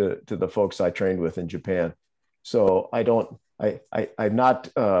the folks I trained with in Japan. So I'm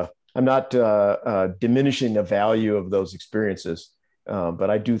not diminishing the value of those experiences, but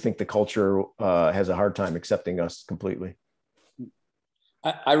I do think the culture has a hard time accepting us completely.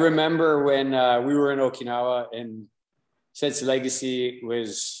 I remember when we were in Okinawa and Sensei Legacy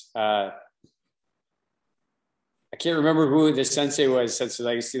was, I can't remember who the sensei was, Sensei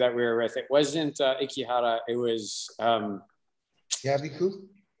Legacy, that we were with. It wasn't Ikihara, it was Yabiku?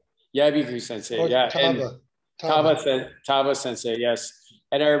 Yabiku Sensei, or yeah. Taba Sensei, yes.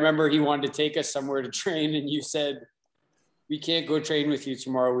 And I remember he wanted to take us somewhere to train, and you said, we can't go train with you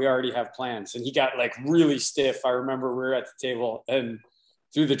tomorrow. We already have plans. And he got like really stiff. I remember we were at the table and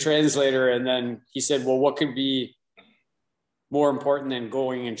through the translator. And then he said, well, what could be more important than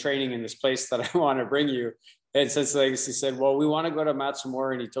going and training in this place that I want to bring you? And Sensei Legacy said, well, we want to go to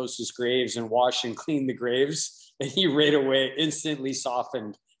Matsumura and Itosu's graves and wash and clean the graves. And he right away instantly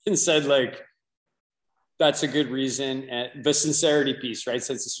softened and said, like, that's a good reason. And the sincerity piece, right?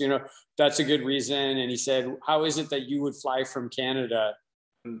 Since, that's a good reason. And he said, how is it that you would fly from Canada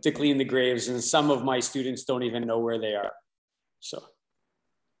to clean the graves? And some of my students don't even know where they are. So,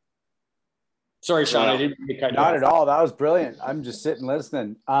 sorry, Sean, I didn't mean to cut you off. Not at all. That was brilliant. I'm just sitting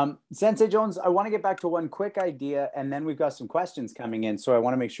listening. Sensei Jones, I want to get back to one quick idea, and then we've got some questions coming in. So I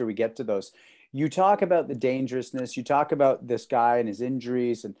want to make sure we get to those. You talk about the dangerousness. You talk about this guy and his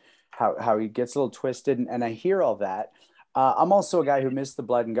injuries and how he gets a little twisted. And I hear all that. I'm also a guy who missed the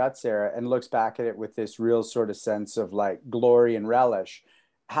blood and guts era and looks back at it with this real sort of sense of like glory and relish.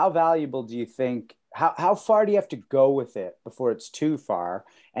 How valuable do you think, how far do you have to go with it before it's too far?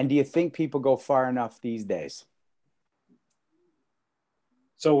 And do you think people go far enough these days?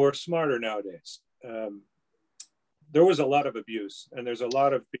 So we're smarter nowadays. There was a lot of abuse, and there's a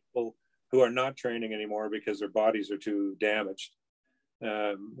lot of people who are not training anymore because their bodies are too damaged,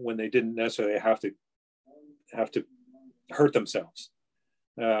 when they didn't necessarily have to hurt themselves.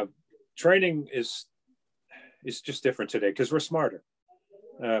 Training is just different today because we're smarter.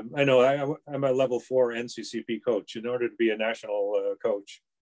 I know I'm a level 4 NCCP coach. In order to be a national coach,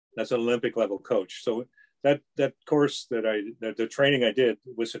 that's an Olympic level coach. So that course the training I did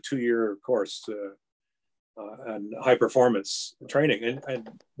was a 2-year course on high performance training. And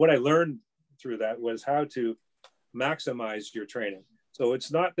what I learned through that was how to maximize your training. So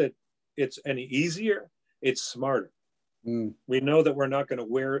it's not that it's any easier, it's smarter. We know that we're not going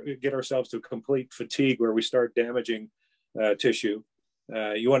to get ourselves to complete fatigue where we start damaging tissue.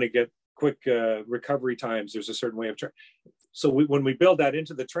 You want to get quick recovery times. There's a certain way of training. So when we build that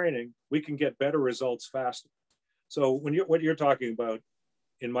into the training, we can get better results faster. So what you're talking about,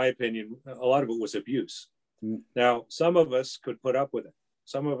 in my opinion, a lot of it was abuse. Now, some of us could put up with it.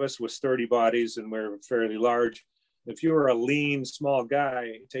 Some of us with sturdy bodies and we're fairly large. If you were a lean, small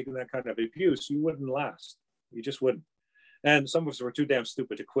guy taking that kind of abuse, you wouldn't last. You just wouldn't. And some of us were too damn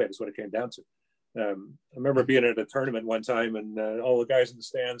stupid to quit is what it came down to. I remember being at a tournament one time and all the guys in the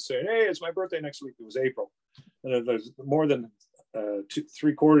stands saying, hey, it's my birthday next week. It was April. And there's more than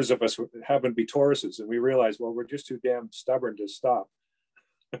 3/4 of us happened to be Tauruses. And we realized, well, we're just too damn stubborn to stop.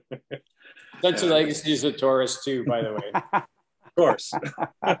 Sensei Legacy is a Taurus too, by the way. Of course.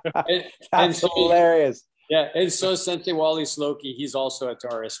 That's hilarious. Yeah, and so Sensei Wally Slokey, he's also a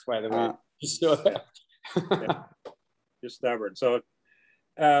Taurus, by the way. Yeah, just stubborn. So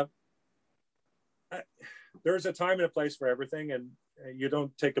there's a time and a place for everything, and you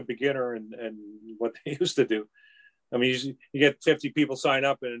don't take a beginner and what they used to do. I mean, you get 50 people sign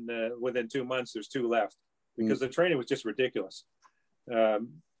up, and within 2 months, there's 2 left because the training was just ridiculous. I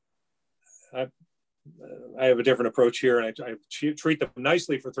have a different approach here, and I treat them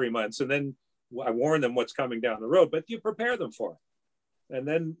nicely for 3 months, and then I warn them what's coming down the road, but you prepare them for it. And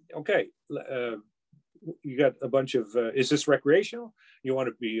then, okay, you got a bunch of, is this recreational? You want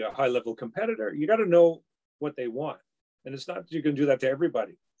to be a high-level competitor? You got to know what they want. And it's not that you can do that to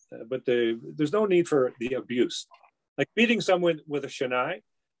everybody, but there's no need for the abuse. Like beating someone with a shinai,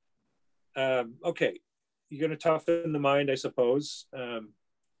 okay, you're going to toughen the mind, I suppose.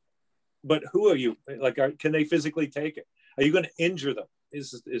 But who are you? Like, can they physically take it? Are you going to injure them?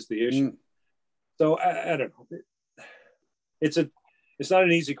 Is the issue? So I don't know. It's not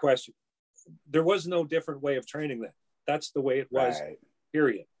an easy question. there was no different way of training then. That's the way it was, Right.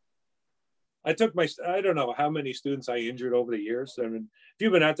 period. I don't know how many students I injured over the years. I mean, if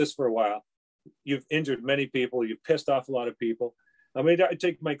you've been at this for a while, you've injured many people, you've pissed off a lot of people. I mean, I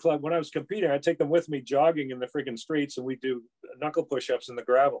take my club, when I was competing, I'd take them with me jogging in the friggin' streets, and we do knuckle push-ups in the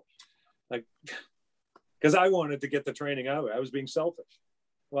gravel. Like, because I wanted to get the training out of it. I was being selfish.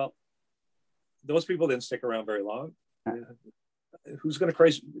 Well, those people didn't stick around very long. Who's going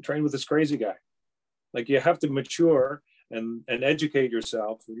to train with this crazy guy? Like, you have to mature and educate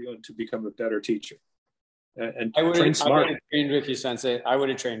yourself, to become a better teacher. And train smart. I would have trained with you, Sensei. I would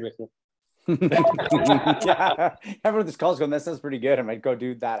have trained with you. Yeah, everyone this call's going, that sounds pretty good. I might go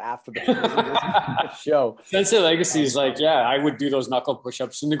do that after the show. Sensei Legacy is like, yeah, I would do those knuckle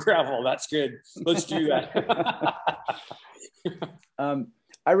push-ups in the gravel. That's good. Let's do that.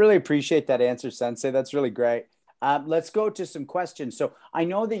 I really appreciate that answer, Sensei. That's really great. Let's go to some questions. So I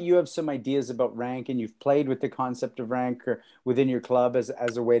know that you have some ideas about rank, and you've played with the concept of rank or within your club as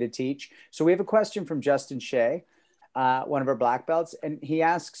a way to teach. So we have a question from Justin Shea, one of our black belts, and he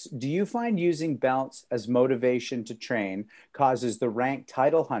asks, do you find using belts as motivation to train causes the rank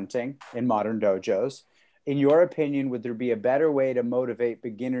title hunting in modern dojos? In your opinion, would there be a better way to motivate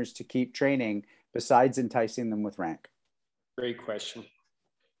beginners to keep training besides enticing them with rank? Great question.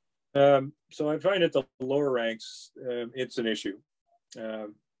 So I find at the lower ranks, it's an issue.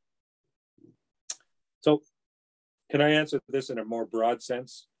 So can I answer this in a more broad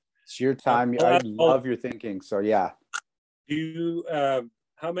sense? It's your time. I love your thinking. So yeah.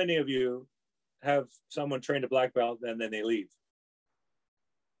 How many of you have someone trained a black belt and then they leave?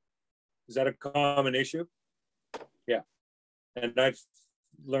 Is that a common issue? Yeah. And I've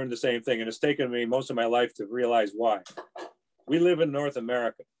learned the same thing. And it's taken me most of my life to realize why. We live in North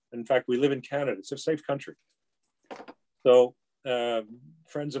America. In fact, we live in Canada. It's a safe country. So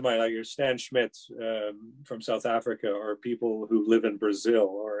friends of mine, like your Stan Schmidt from South Africa, or people who live in Brazil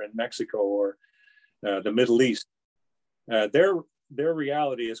or in Mexico or the Middle East, their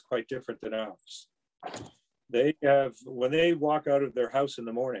reality is quite different than ours. When they walk out of their house in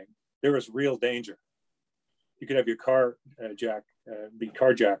the morning, there is real danger. You could have your car be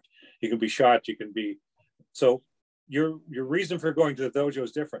carjacked. You can be shot. So your reason for going to the dojo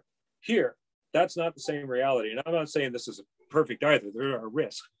is different. Here, that's not the same reality. And I'm not saying this is perfect either. There are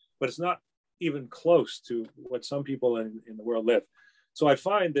risks, but it's not even close to what some people in the world live. So I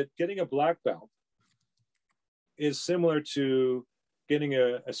find that getting a black belt is similar to getting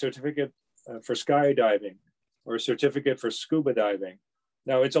a certificate for skydiving or a certificate for scuba diving.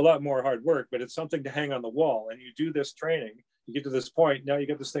 Now, it's a lot more hard work, but it's something to hang on the wall. And you do this training, you get to this point, now you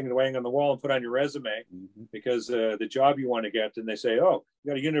get this thing to hang on the wall and put on your resume because the job you want to get, and they say, oh,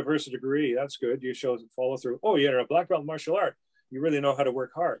 you got a university degree, that's good. You show follow through. Oh, you're a black belt in martial art. You really know how to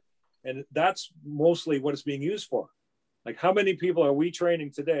work hard. And that's mostly what it's being used for. Like, how many people are we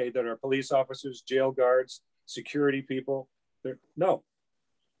training today that are police officers, jail guards, security people? No,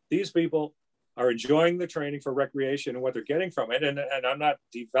 these people are enjoying the training for recreation and what they're getting from it. And I'm not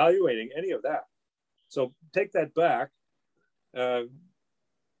devaluating any of that. So take that back, because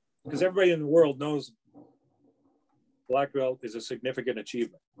everybody in the world knows black belt is a significant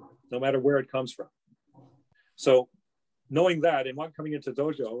achievement, no matter where it comes from. So knowing that, and coming into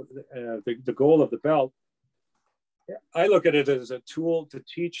dojo, the goal of the belt, I look at it as a tool to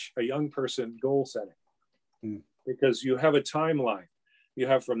teach a young person goal setting, because you have a timeline. You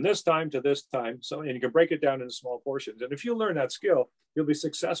have from this time to this time, and you can break it down into small portions. And if you learn that skill, you'll be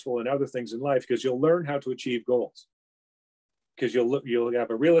successful in other things in life, because you'll learn how to achieve goals. Because you'll have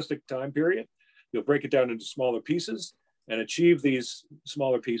a realistic time period. You'll break it down into smaller pieces and achieve these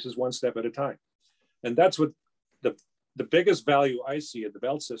smaller pieces one step at a time. And that's what the biggest value I see in the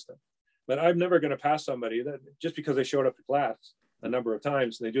belt system. But I'm never going to pass somebody that just because they showed up to class a number of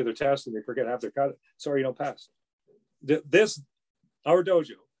times and they do their test and they forget half their cut. Sorry, you don't pass. Our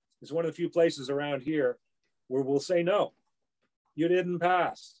dojo is one of the few places around here where we'll say, no, you didn't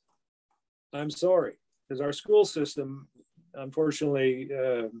pass. I'm sorry. Because our school system, unfortunately,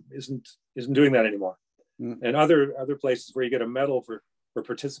 isn't doing that anymore. And other places where you get a medal for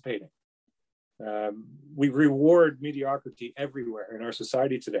participating. We reward mediocrity everywhere in our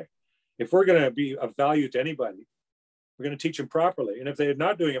society today. If we're going to be of value to anybody, we're going to teach them properly. And if they're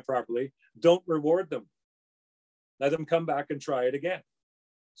not doing it properly, don't reward them. Let them come back and try it again.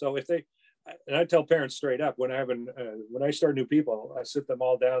 So and I tell parents straight up, when I start new people, I sit them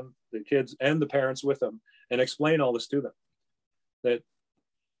all down, the kids and the parents with them, and explain all this to them. That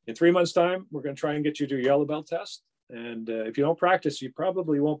in 3 months' time, we're going to try and get you to your yellow belt test. And if you don't practice, you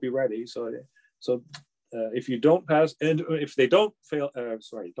probably won't be ready. So If you don't pass, and if they don't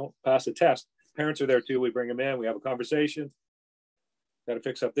don't pass the test, parents are there too. We bring them in, we have a conversation. Got to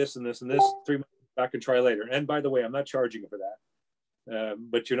fix up this and this and this. 3 months back and try later. And by the way, I'm not charging you for that,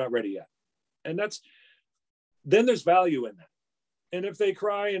 but you're not ready yet. And then there's value in that. And if they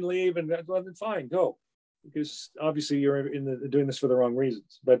cry and leave, and well, then fine, go, because obviously you're doing this for the wrong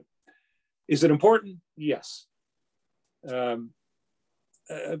reasons. But is it important? Yes. When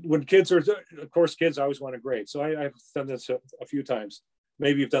kids are, of course, kids always want a grade. So I've done this a few times.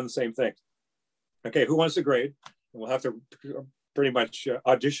 Maybe you've done the same thing. Okay, who wants a grade? And we'll have to pretty much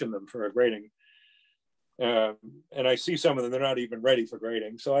audition them for a grading. And I see some of them, they're not even ready for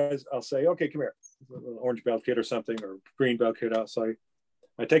grading. So I'll say, okay, come here, a little orange belt kid or something, or green belt kid. So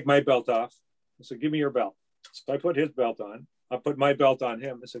I take my belt off. I say, give me your belt. So I put his belt on. I put my belt on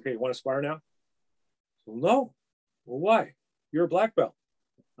him. I say, okay, you want to spar now? Well, no. Well, why? You're a black belt.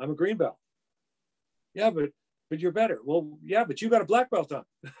 I'm a green belt. Yeah, but you're better. Well, yeah, but you got a black belt on.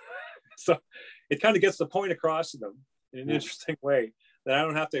 So it kind of gets the point across to them in an interesting way that I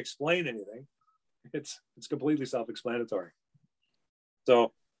don't have to explain anything. It's completely self-explanatory.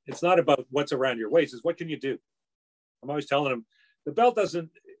 So it's not about what's around your waist, it's what can you do? I'm always telling them, the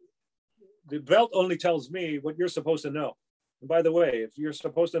belt only tells me what you're supposed to know. And by the way, if you're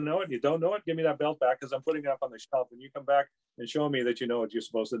supposed to know it and you don't know it, give me that belt back, because I'm putting it up on the shelf, and you come back and show me that you know what you're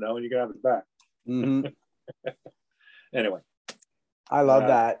supposed to know, and you can have it back. Mm-hmm. Anyway. I love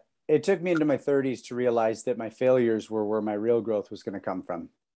that. It took me into my 30s to realize that my failures were where my real growth was going to come from.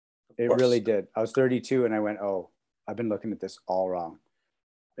 It really did. I was 32 and I went, oh, I've been looking at this all wrong.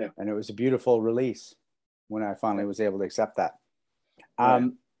 Yeah. And it was a beautiful release when I finally was able to accept that.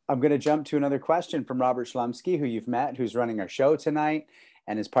 I'm going to jump to another question from Robert Shlumsky, who you've met, who's running our show tonight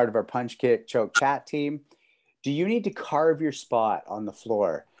and is part of our Punch Kick Choke Chat team. Do you need to carve your spot on the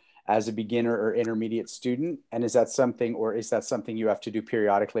floor as a beginner or intermediate student? And is that something you have to do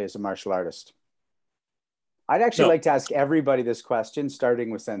periodically as a martial artist? I'd actually like to ask everybody this question, starting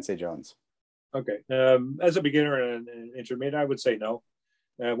with Sensei Jones. Okay. As a beginner and intermediate, I would say no.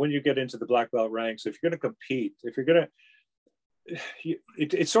 When you get into the black belt ranks, if you're going to compete,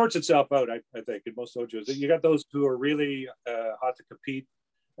 it sorts itself out, I think, in most dojos. You got those who are really hot to compete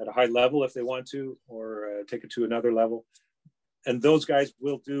at a high level if they want to, or take it to another level. And those guys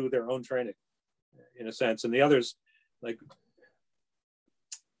will do their own training, in a sense. And the others, like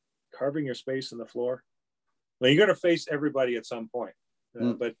carving your space in the floor. Well, you're going to face everybody at some point.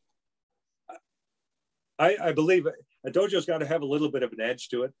 But I believe a dojo's got to have a little bit of an edge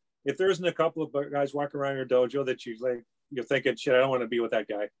to it. If there isn't a couple of guys walking around your dojo that you're thinking, shit, I don't want to be with that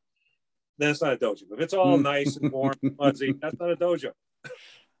guy, then it's not a dojo. If it's all nice and warm and fuzzy, that's not a dojo.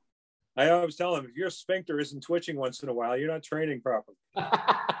 I always tell them, if your sphincter isn't twitching once in a while, you're not training properly.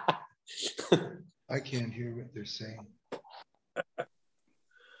 I can't hear what they're saying.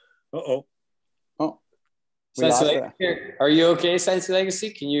 Uh-oh. Oh. Are you okay, Sensei Legacy?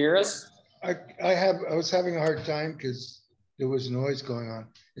 Can you hear us? I was having a hard time because there was noise going on.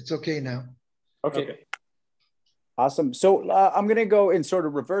 It's okay now. Okay. Awesome. So I'm going to go in sort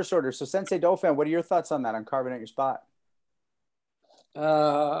of reverse order. So Sensei Dauphin, what are your thoughts on that, on carving out your spot?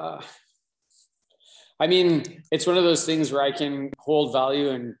 I mean, it's one of those things where I can hold value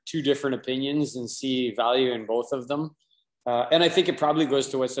in two different opinions and see value in both of them. And I think it probably goes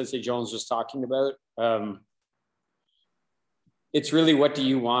to what Sensei Jones was talking about. It's really, what do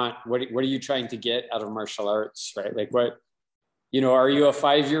you want? What are you trying to get out of martial arts, right? Like what, are you a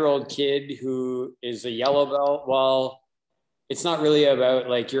 5-year-old kid who is a yellow belt? Well, it's not really about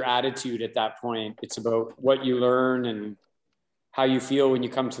like your attitude at that point. It's about what you learn and how you feel when you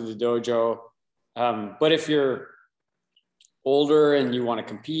come to the dojo. But if you're older and you want to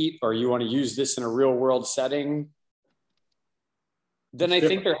compete, or you want to use this in a real world setting, then I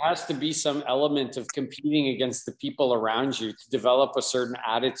think there has to be some element of competing against the people around you to develop a certain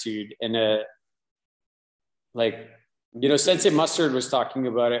attitude and Sensei Mustard was talking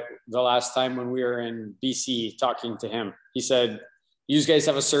about it the last time when we were in BC talking to him. He said, you guys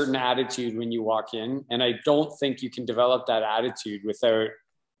have a certain attitude when you walk in, and I don't think you can develop that attitude without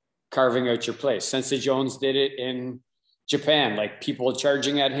carving out your place. Sensei Jones did it in Japan, like people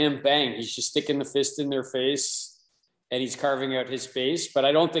charging at him, bang, he's just sticking the fist in their face and he's carving out his space. But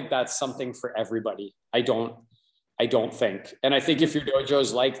I don't think that's something for everybody. I don't think. And I think if your dojo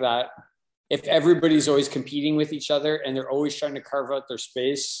is like that, if everybody's always competing with each other and they're always trying to carve out their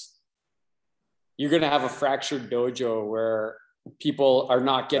space, you're going to have a fractured dojo where people are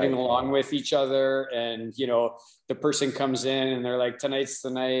not getting along with each other. And, the person comes in and they're like, tonight's the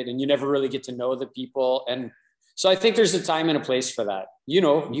night, and you never really get to know the people. And So I think there's a time and a place for that. You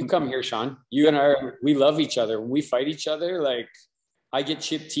know, you come here, Sean, you and I, we love each other. When we fight each other, like I get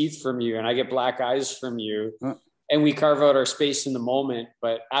chipped teeth from you and I get black eyes from you, and we carve out our space in the moment.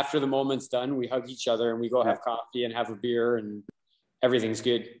 But after the moment's done, we hug each other and we go have coffee and have a beer and everything's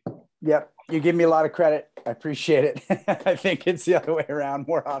good. Yep. You give me a lot of credit. I appreciate it. I think it's the other way around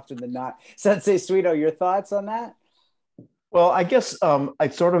more often than not. Sensei Sweeto, your thoughts on that? Well, I guess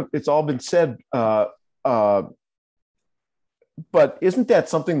it's all been said, but isn't that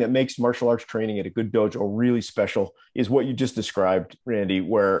something that makes martial arts training at a good dojo really special? Is what you just described, Randy,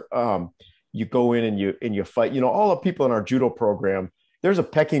 where you go in and you fight. You know, all the people in our judo program, there's a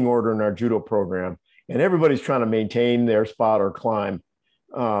pecking order in our judo program, and everybody's trying to maintain their spot or climb.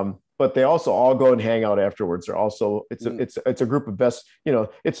 But they also all go and hang out afterwards. They're also it's a group of best. You know,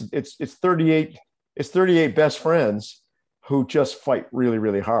 it's 38 best friends who just fight really,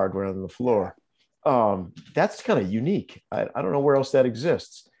 really hard right on the floor. That's kind of unique. I don't know where else that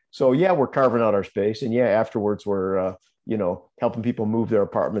exists. So yeah, we're carving out our space, and yeah, afterwards we're helping people move their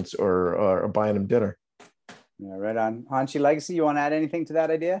apartments or buying them dinner. Yeah, right on. Hanshi Legacy, you want to add anything to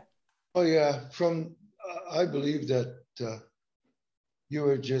that idea? Oh yeah, I believe that you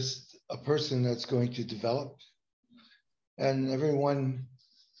are just a person that's going to develop, and everyone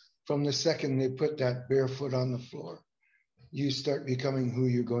from the second they put that bare foot on the floor, you start becoming who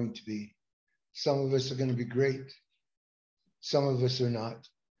you're going to be. Some of us are going to be great. Some of us are not.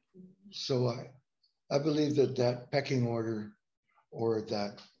 So I believe that pecking order or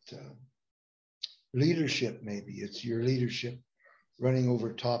that leadership, maybe it's your leadership running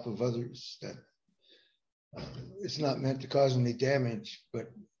over top of others, that it's not meant to cause any damage, but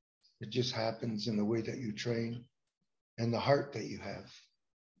it just happens in the way that you train and the heart that you have.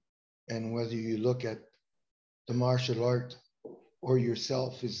 And whether you look at the martial art or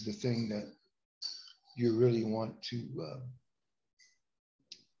yourself is the thing that you really want to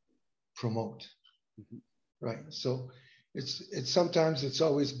promote, right? So it's sometimes it's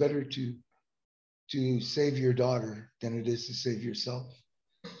always better to save your daughter than it is to save yourself.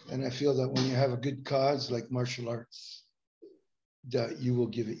 And I feel that when you have a good cause like martial arts, that you will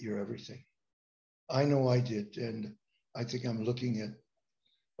give it your everything. I know I did, and I think I'm looking at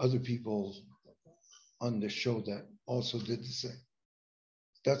other people on the show that also did the same.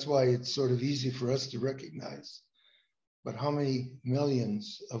 That's why it's sort of easy for us to recognize. But how many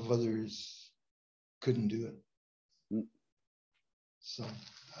millions of others couldn't do it? So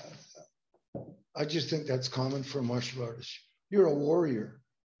I just think that's common for martial artists. You're a warrior.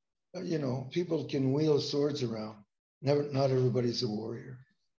 You know, people can wield swords around. Not everybody's a warrior.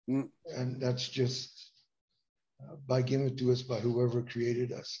 And that's just by given to us by whoever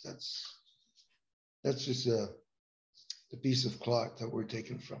created us. That's just the piece of cloth that we're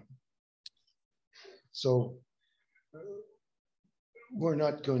taken from. So we're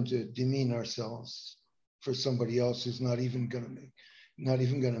not going to demean ourselves for somebody else who's not even going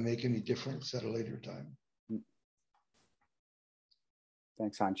to make any difference at a later time.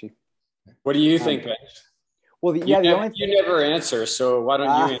 Thanks, Hanshi. What do you think, Ben? Well, the only thing, you never answer, so why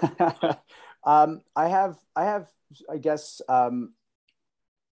don't you answer? I have, I guess,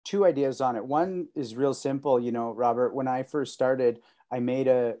 two ideas on it. One is real simple. You know, Robert, when I first started, I made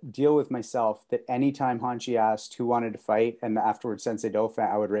a deal with myself that anytime Hanshi asked who wanted to fight and afterwards Sensei Dauphin,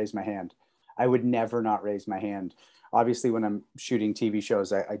 I would raise my hand. I would never not raise my hand. Obviously, when I'm shooting TV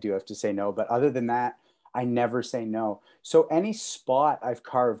shows, I do have to say no. But other than that, I never say no. So any spot I've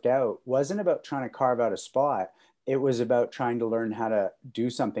carved out wasn't about trying to carve out a spot. It was about trying to learn how to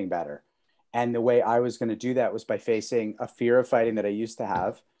do something better. And the way I was going to do that was by facing a fear of fighting that I used to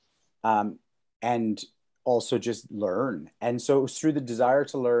have, and also just learn. And so it was through the desire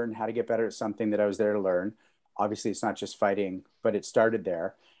to learn how to get better at something that I was there to learn. Obviously, it's not just fighting, but it started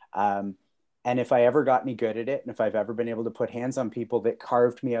there. And if I ever got any good at it, and if I've ever been able to put hands on people that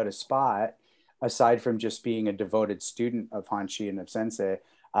carved me out a spot, aside from just being a devoted student of Hanshi and of Sensei,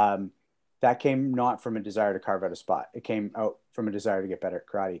 that came not from a desire to carve out a spot. It came out from a desire to get better at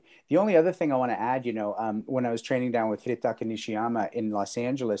karate. The only other thing I want to add, you know, when I was training down with Hitaka Nishiyama in Los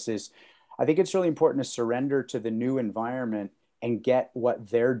Angeles, is I think it's really important to surrender to the new environment and get what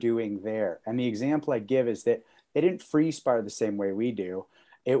they're doing there. And the example I give is that they didn't free spar the same way we do.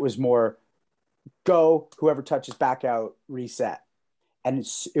 It was more go, whoever touches back out, reset. And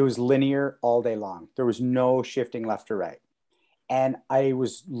it was linear all day long. There was no shifting left or right. And I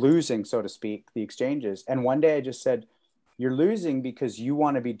was losing, so to speak, the exchanges. And one day I just said, you're losing because you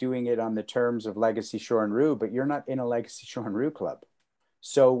want to be doing it on the terms of Legacy Shorin-ryu, but you're not in a Legacy Shorin-ryu club.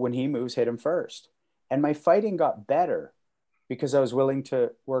 So when he moves, hit him first. And my fighting got better because I was willing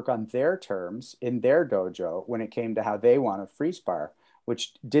to work on their terms in their dojo when it came to how they want to free spar,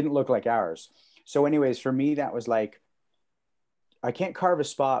 which didn't look like ours. So anyways, for me, that was like, I can't carve a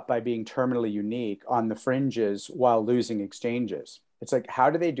spot by being terminally unique on the fringes while losing exchanges. It's like, how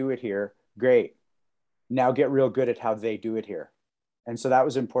do they do it here? Great. Now get real good at how they do it here. And so that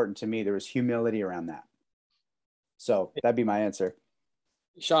was important to me. There was humility around that. So that'd be my answer.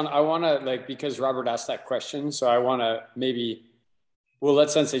 Sean, I want to, like, because Robert asked that question, so I want to maybe, we'll let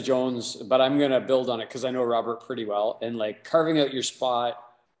Sensei Jones, but I'm going to build on it because I know Robert pretty well. And like carving out your spot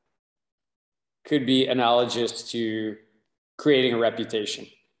could be analogous to creating a reputation,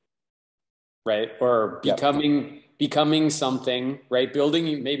 right? Or becoming something, right?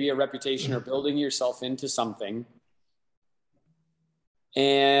 Building maybe a reputation or building yourself into something.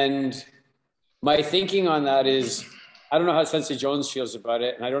 And my thinking on that is, I don't know how Sensei Jones feels about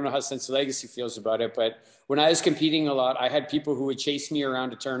it, and I don't know how Sensei Legacy feels about it, but when I was competing a lot, I had people who would chase me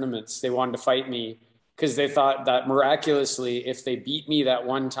around to tournaments. They wanted to fight me because they thought that miraculously, if they beat me that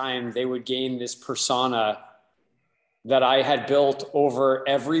one time, they would gain this persona that I had built over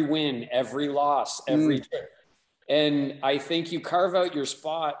every win, every loss, every trip. And I think you carve out your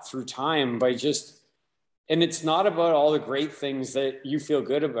spot through time by just, and it's not about all the great things that you feel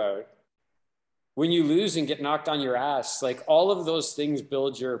good about. When you lose and get knocked on your ass, like all of those things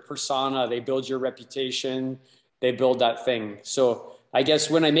build your persona, they build your reputation, they build that thing. So I guess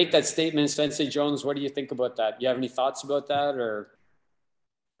when I make that statement, Sensei Jones, what do you think about that? Do you have any thoughts about that, or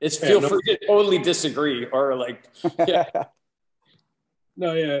it's feel free to totally disagree or like, yeah.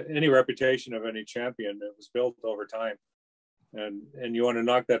 No, yeah, any reputation of any champion that was built over time, and you want to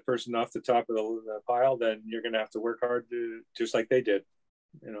knock that person off the top of the pile, then you're going to have to work hard to, just like they did.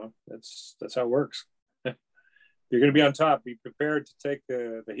 You know, that's how it works. You're going to be on top. Be prepared to take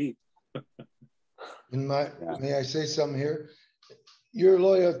the heat. May I say something here? Your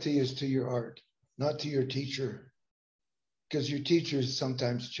loyalty is to your art, not to your teacher, because your teachers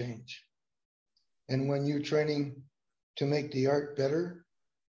sometimes change. And when you're training to make the art better,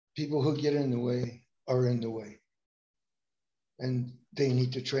 people who get in the way are in the way. And they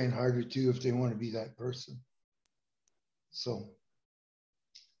need to train harder too if they want to be that person. So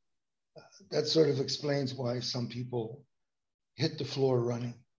that sort of explains why some people hit the floor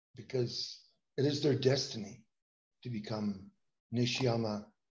running, because it is their destiny to become Nishiyama,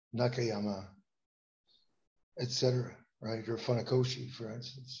 Nakayama, etc., right? Or Funakoshi, for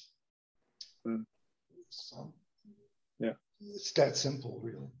instance. So, yeah, it's that simple,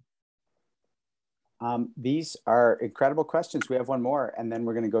 really. These are incredible questions. We have one more, and then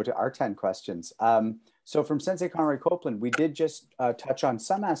we're going to go to our 10 questions. So from Sensei Conroy Copeland, we did just touch on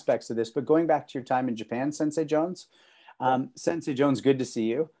some aspects of this, but going back to your time in Japan, Sensei Jones, Sensei Jones, good to see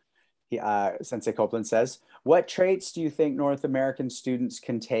you. Sensei Copeland says, what traits do you think North American students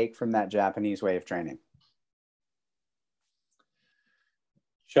can take from that Japanese way of training?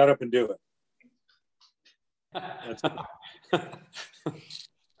 Shut up and do it.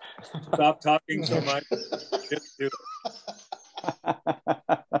 Stop talking so much. Just do it.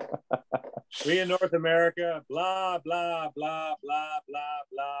 We in North America, blah, blah, blah, blah, blah,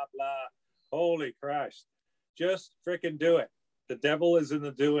 blah, blah. Holy Christ. Just freaking do it. The devil is in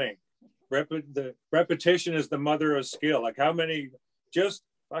the doing. The repetition is the mother of skill. Like how many, just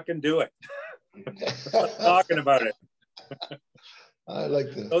fucking do it. Stop talking about it. I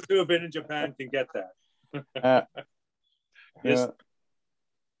like that. Those who have been in Japan can get that. Just,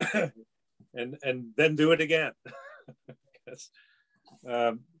 and then do it again.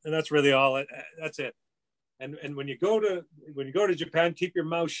 And that's really all. That's it. And when you go to Japan, keep your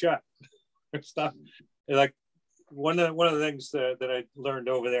mouth shut. Stop. Like one of the things that I learned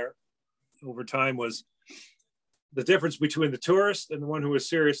over time was the difference between the tourist and the one who was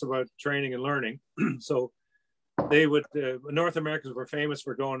serious about training and learning. So they would, North Americans were famous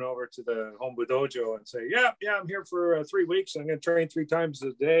for going over to the Hombu Dojo and say, yeah, I'm here for 3 weeks. I'm going to train 3 times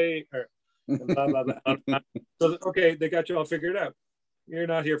a day. And blah, blah, blah. So, okay, they got you all figured out. You're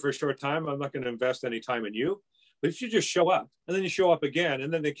not here for a short time. I'm not going to invest any time in you. But if you just show up, and then you show up again,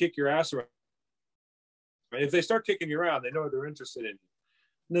 and then they kick your ass around. If they start kicking you around, they know they're interested in you.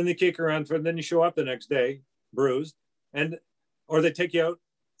 And then they kick around, and then you show up the next day, bruised, or they take you out.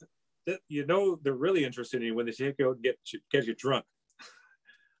 You know they're really interested in you when they take you out and get you drunk.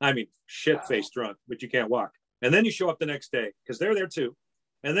 I mean, shit-faced drunk, but you can't walk. And then you show up the next day, because they're there too.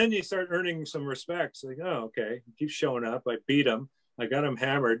 And then you start earning some respect. So like, oh, okay, he keeps showing up. I beat him. I got him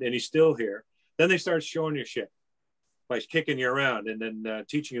hammered, and he's still here. Then they start showing you shit by kicking you around and then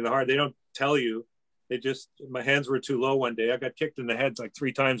teaching you the hard. They don't tell you. They just, my hands were too low one day. I got kicked in the head like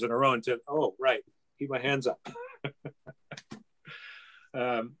 3 times in a row and said, oh, right, keep my hands up.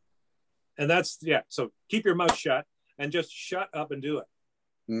 And that's, yeah. So keep your mouth shut and just shut up and do it.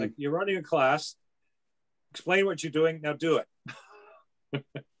 Like you're running a class, explain what you're doing. Now do it.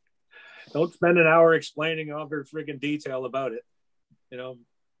 Don't spend an hour explaining all their friggin' detail about it. You know,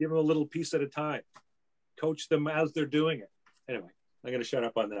 give them a little piece at a time. Coach them as they're doing it. Anyway, I'm going to shut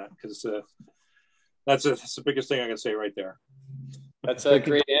up on that because that's the biggest thing I can say right there. That's a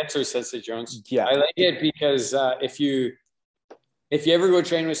great answer, Sensei Jones. Yeah. I like it because if you ever go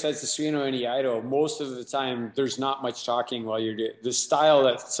train with Sensei Suino and Iaido, most of the time there's not much talking while you're doing the style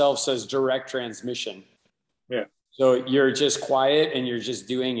itself says direct transmission. Yeah. So you're just quiet and you're just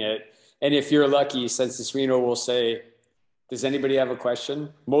doing it. And if you're lucky, Sensei Suino will say, does anybody have a question?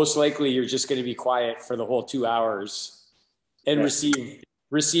 Most likely you're just going to be quiet for the whole 2 hours and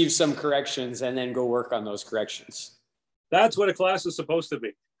receive some corrections and then go work on those corrections. That's what a class is supposed to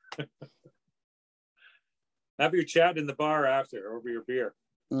be. Have your chat in the bar after over your beer.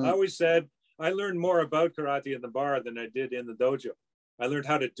 I always said I learned more about karate in the bar than I did in the dojo. I learned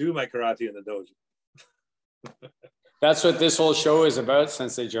how to do my karate in the dojo. That's what this whole show is about,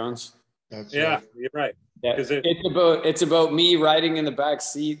 Sensei Jones. That's Yeah, right. you're right. Yeah, it's about me riding in the back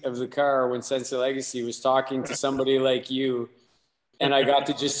seat of the car when Sensei Legacy was talking to somebody like you, and I got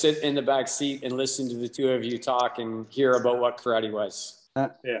to just sit in the back seat and listen to the two of you talk and hear about what karate was.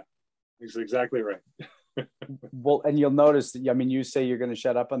 Yeah, that's exactly right. Well, and you'll notice that, I mean, you say you're going to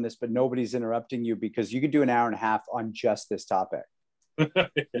shut up on this, but nobody's interrupting you because you could do an hour and a half on just this topic. You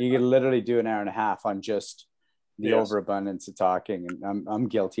could literally do an hour and a half on just the overabundance of talking. And I'm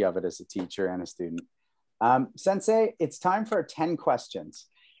guilty of it as a teacher and a student. Sensei, it's time for 10 questions.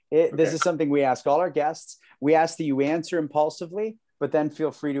 This is something we ask all our guests. We ask that you answer impulsively, but then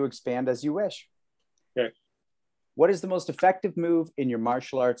feel free to expand as you wish. Okay. What is the most effective move in your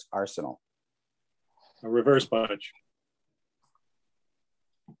martial arts arsenal? A reverse punch.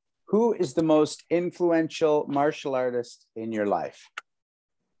 Who is the most influential martial artist in your life?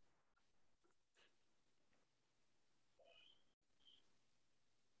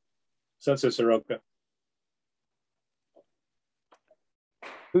 Sensei Soroka.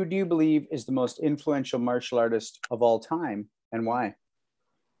 Who do you believe is the most influential martial artist of all time and why?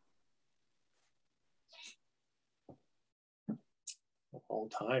 Of all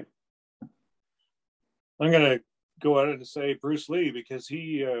time. I'm going to go out and say Bruce Lee because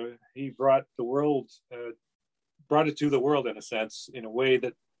he brought it to the world in a sense, in a way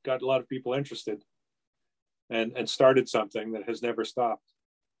that got a lot of people interested and started something that has never stopped.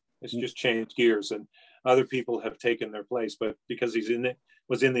 It's just changed gears and other people have taken their place, but because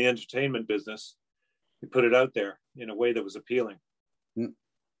was in the entertainment business, he put it out there in a way that was appealing.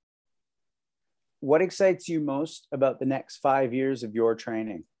 What excites you most about the next 5 years of your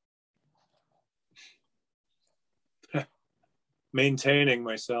training? Maintaining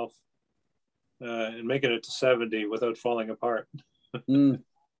myself and making it to 70 without falling apart.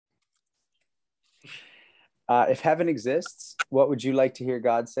 If heaven exists, what would you like to hear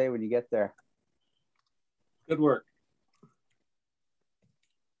God say when you get there? Good work.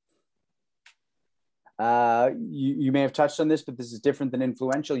 You may have touched on this, but this is different than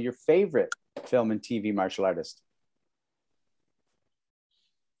influential. Your favorite film and TV martial artist?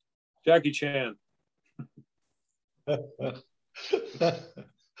 Jackie Chan. Because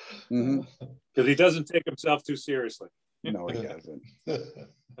he doesn't take himself too seriously. No, he doesn't.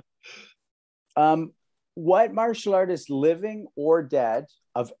 What martial artist, living or dead,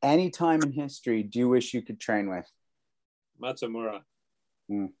 of any time in history, do you wish you could train with? Matsumura.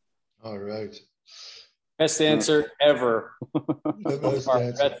 All right. Best answer ever. The best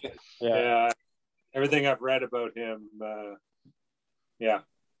answer. Yeah. Everything I've read about him.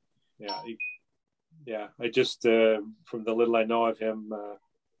 I just, from the little I know of him,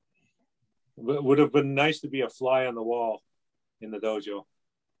 would have been nice to be a fly on the wall in the dojo.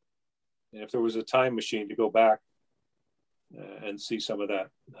 And if there was a time machine to go back and see some of that,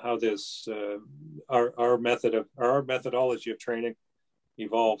 how this, our methodology of training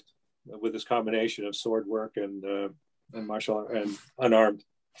evolved with this combination of sword work and martial art and unarmed.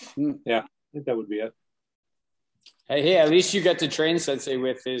 Yeah, I think that would be it. Hey, at least you got to train Sensei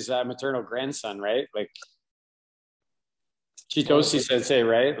with his maternal grandson, right? Like Chitoshi Sensei,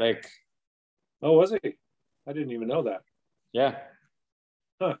 right? Like, oh, was he? I didn't even know that. Yeah.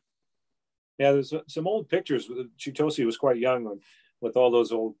 Huh. Yeah, there's some old pictures. Chitoshi was quite young with all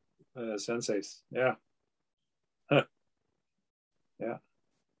those old senseis. Yeah. Huh. Yeah.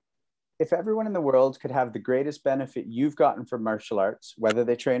 If everyone in the world could have the greatest benefit you've gotten from martial arts, whether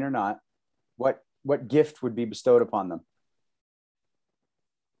they train or not, what gift would be bestowed upon them?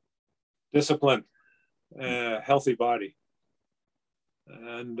 Discipline, healthy body,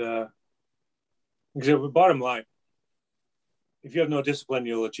 And because the bottom line, if you have no discipline,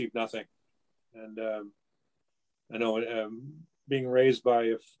 you'll achieve nothing. And I know being raised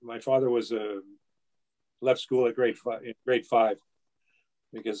by, my father was left school at grade 5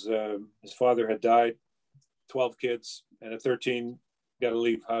 because his father had died, 12 kids, and at 13 got to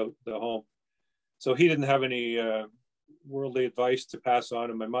leave the home. So he didn't have any worldly advice to pass on,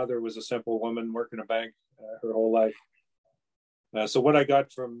 and my mother was a simple woman working a bank her whole life. So what I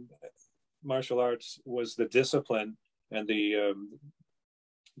got from martial arts was the discipline and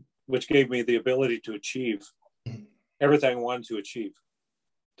which gave me the ability to achieve everything I wanted to achieve,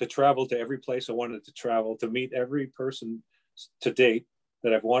 to travel to every place I wanted to travel, to meet every person to date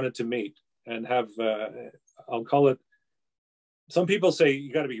that I've wanted to meet, and have, I'll call it, some people say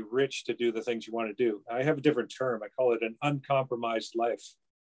you got to be rich to do the things you want to do. I have a different term. I call it an uncompromised life,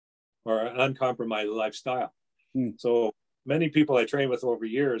 or an uncompromised lifestyle. So many people I trained with over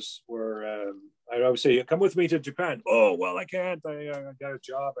years were, I'd always say, come with me to Japan. Oh, well, I can't. I got a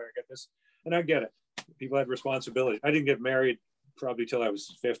job. I got this. And I get it. People had responsibility. I didn't get married probably till I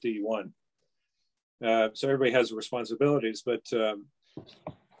was 51. So everybody has responsibilities. But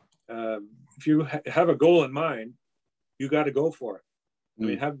if you have a goal in mind, you got to go for it. I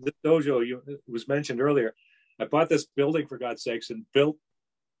mean, have the dojo, it was mentioned earlier. I bought this building, for God's sakes, and I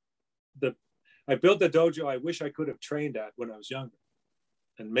built the dojo I wish I could have trained at when I was younger.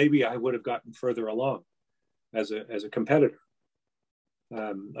 And maybe I would have gotten further along as a competitor.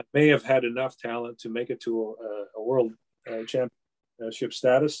 I may have had enough talent to make it to a world championship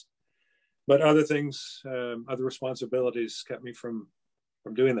status, but other things, other responsibilities kept me from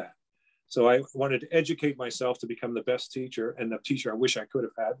doing that. So I wanted to educate myself to become the best teacher, and the teacher I wish I could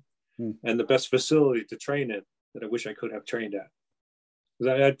have had, and the best facility to train in that I wish I could have trained at.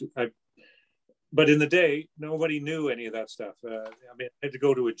 But in the day, nobody knew any of that stuff. I mean, I had to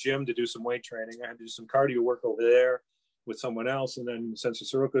go to a gym to do some weight training. I had to do some cardio work over there with someone else, and then Sensei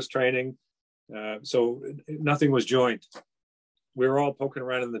Soroka's training. So nothing was joined. We were all poking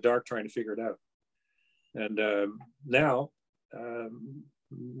around in the dark trying to figure it out. And now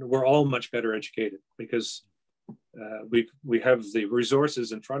we're all much better educated because we have the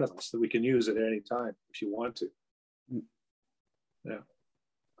resources in front of us that we can use at any time if you want to. Yeah.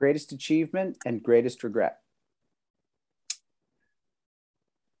 Greatest achievement and greatest regret?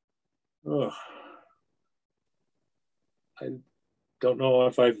 Oh, I don't know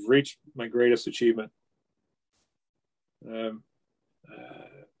if I've reached my greatest achievement.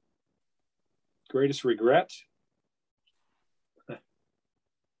 Greatest regret?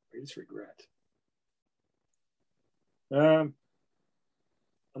 Greatest regret. I'm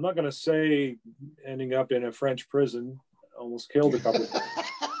not going to say ending up in a French prison. Almost killed a couple of times.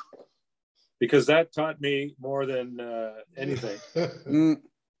 Because that taught me more than anything.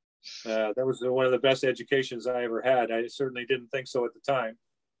 That was one of the best educations I ever had. I certainly didn't think so at the time.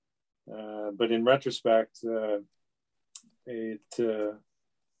 But in retrospect,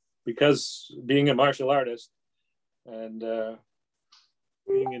 because being a martial artist and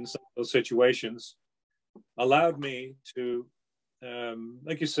being in some of those situations allowed me to,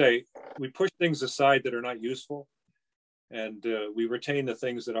 like you say, we push things aside that are not useful, and we retain the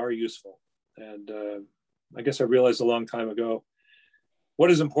things that are useful. And I guess I realized a long time ago what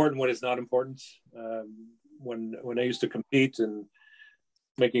is important, what is not important. When I used to compete, and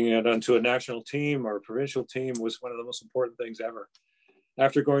making it onto a national team or a provincial team was one of the most important things ever.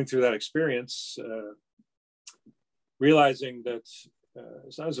 After going through that experience, realizing that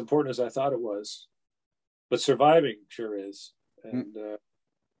it's not as important as I thought it was, but surviving sure is. And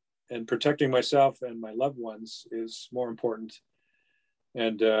protecting myself and my loved ones is more important.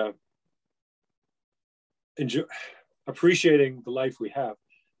 And appreciating the life we have.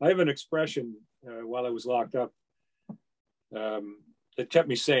 I have an expression while I was locked up that kept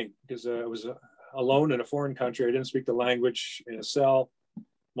me sane, because I was alone in a foreign country. I didn't speak the language, in a cell,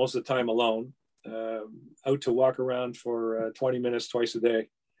 most of the time alone, out to walk around for 20 minutes twice a day.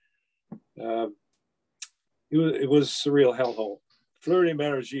 It was a real hellhole. Fleur de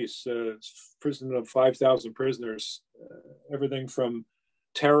Marais, prison of 5,000 prisoners, everything from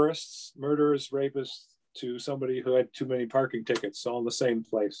terrorists, murderers, rapists, to somebody who had too many parking tickets, all in the same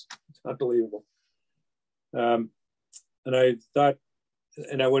place. It's unbelievable. And I thought,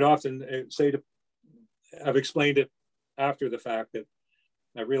 and I would often say I've explained it after the fact, that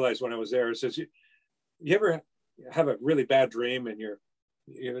I realized when I was there, it says, you ever have a really bad dream and you're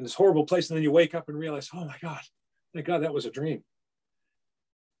in this horrible place, and then you wake up and realize, oh my God, thank God that was a dream.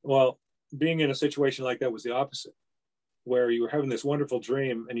 Well, being in a situation like that was the opposite, where you were having this wonderful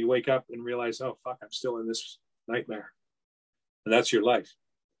dream and you wake up and realize, oh, fuck, I'm still in this nightmare. and that's your life.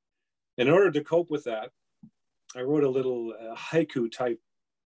 In order to cope with that, I wrote a little haiku type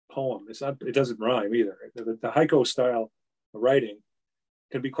poem. It doesn't rhyme either. The haiku style of writing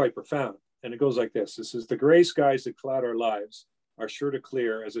can be quite profound. And it goes like this. This is: the gray skies that cloud our lives are sure to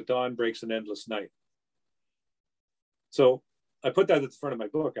clear as the dawn breaks an endless night. So I put that at the front of my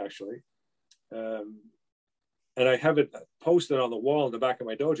book, actually. And I have it posted on the wall in the back of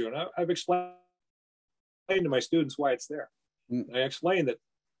my dojo. And I've explained to my students why it's there. I explained that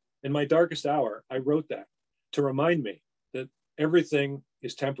in my darkest hour, I wrote that to remind me that everything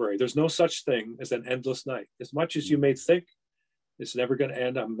is temporary. There's no such thing as an endless night. As much as you may think it's never going to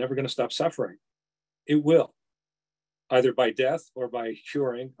end, I'm never going to stop suffering, it will, either by death or by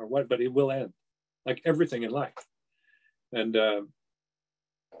curing or what, but it will end, like everything in life. And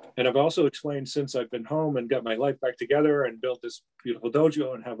I've also explained, since I've been home and got my life back together and built this beautiful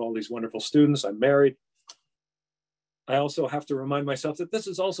dojo and have all these wonderful students, I'm married, I also have to remind myself that this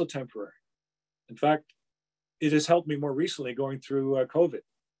is also temporary. In fact, it has helped me more recently going through COVID.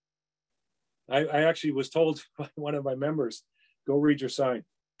 I actually was told by one of my members, go read your sign,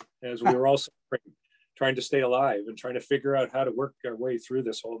 as we were all suffering, trying to stay alive and trying to figure out how to work our way through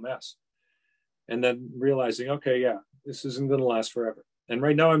this whole mess. And then realizing, okay, yeah, this isn't going to last forever. And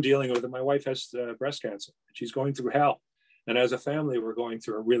right now I'm dealing with it. My wife has breast cancer. She's going through hell. And as a family, we're going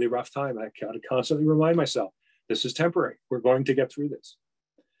through a really rough time. I got to constantly remind myself, this is temporary. We're going to get through this.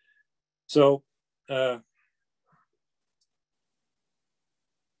 So I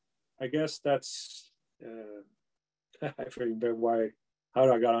guess that's, I forget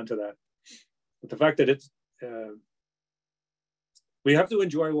how I got onto that. But the fact that it's, we have to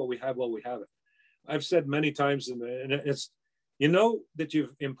enjoy what we have while we have it. I've said many times, and it's, you know, that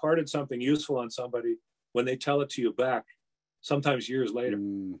you've imparted something useful on somebody when they tell it to you back, sometimes years later.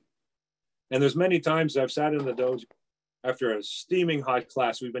 And there's many times I've sat in the dojo after a steaming hot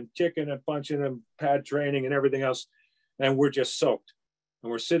class. We've been kicking and punching and pad training and everything else, and we're just soaked.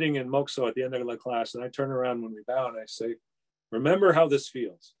 And we're sitting in Mokuso at the end of the class, and I turn around when we bow and I say, remember how this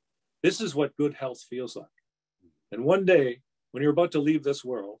feels. This is what good health feels like. And one day, when you're about to leave this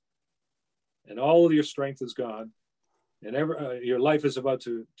world, and all of your strength is gone, and your life is about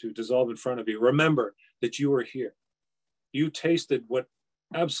to dissolve in front of you, remember that you were here. You tasted what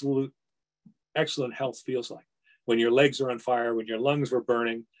absolute excellent health feels like. When your legs are on fire, when your lungs were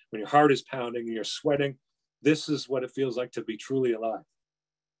burning, when your heart is pounding and you're sweating, this is what it feels like to be truly alive.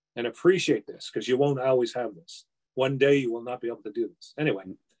 And appreciate this, because you won't always have this. One day you will not be able to do this. Anyway,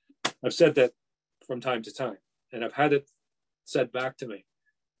 I've said that from time to time, and I've had it said back to me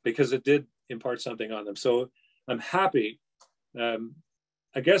because it did impart something on them. So I'm happy.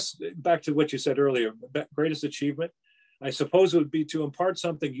 I guess back to what you said earlier, greatest achievement, I suppose it would be to impart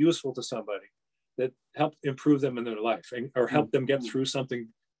something useful to somebody that helped improve them in their life, or help them get through something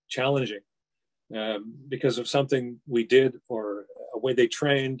challenging because of something we did, or a way they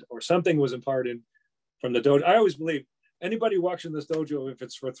trained, or something was imparted from the dojo. I always believe anybody watching this dojo, if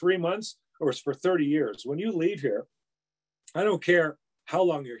it's for 3 months or it's for 30 years, when you leave here, I don't care how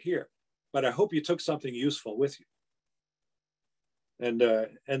long you're here, but I hope you took something useful with you. And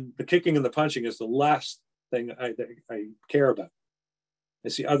the kicking and the punching is the last thing I care about.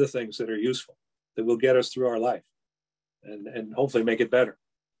 It's the other things that are useful, that will get us through our life and hopefully make it better,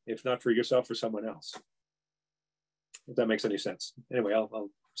 if not for yourself, for someone else. If that makes any sense. Anyway, I'll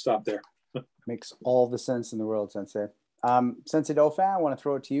stop there. Makes all the sense in the world, Sensei. Sensei Dauphin, I want to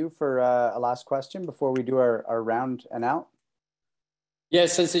throw it to you for a last question before we do our round and out. Yeah,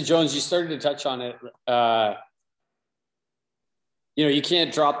 Sensei Jones, you started to touch on it. You know, you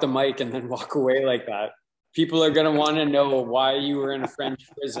can't drop the mic and then walk away like that. People are going to want to know why you were in a French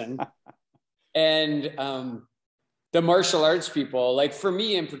prison. And the martial arts people, like for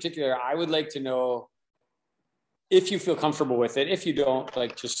me in particular, I would like to know, if you feel comfortable with it. If you don't,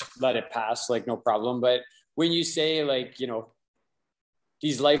 like, just let it pass, like no problem. But when you say, like, you know,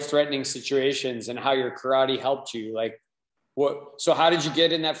 these life-threatening situations and how your karate helped you, like, so how did you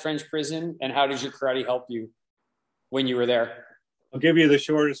get in that French prison, and how did your karate help you when you were there? I'll give you the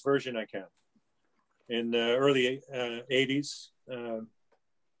shortest version I can. In the early 80s,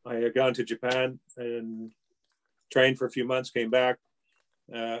 I had gone to Japan and trained for a few months, came back.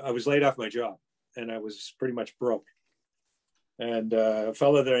 I was laid off my job, and I was pretty much broke. And a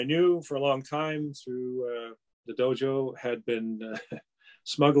fellow that I knew for a long time through the dojo had been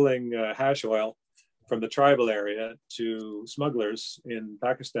smuggling hash oil from the tribal area to smugglers in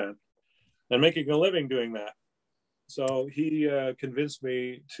Pakistan and making a living doing that. So he convinced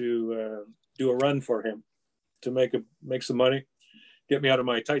me to do a run for him to make some money, get me out of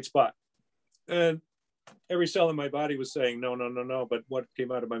my tight spot. And every cell in my body was saying, no, no, no, no. But what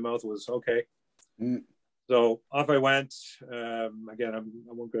came out of my mouth was, okay. Mm. So off I went. Again, I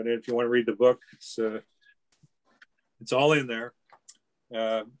won't go into it. If you want to read the book, it's all in there.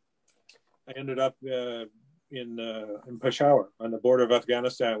 I ended up in Peshawar on the border of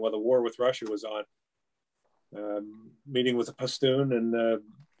Afghanistan while the war with Russia was on, meeting with a Pashtun and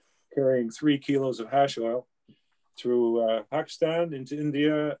carrying 3 kilos of hash oil through Pakistan into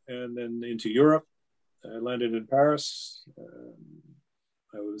India and then into Europe. I landed in Paris.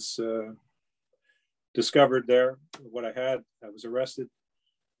 I was discovered there what I had. I was arrested.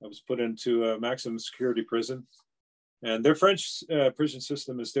 I was put into a maximum security prison. And their French prison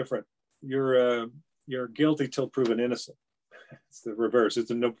system is different. You're guilty till proven innocent. It's the reverse.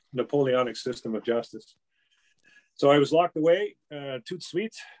 It's a Napoleonic system of justice. So I was locked away, tout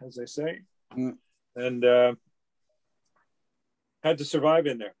suite, as they say, and had to survive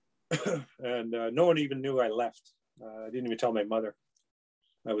in there. And no one even knew I left. I didn't even tell my mother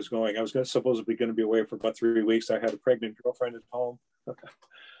I was going. I was supposedly going to be away for about 3 weeks. I had a pregnant girlfriend at home.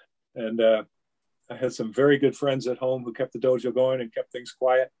 And I had some very good friends at home who kept the dojo going and kept things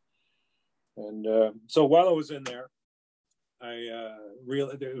quiet. And so while I was in there, I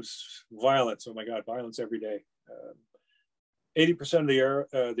realized there was violence. Oh my God, violence every day. 80%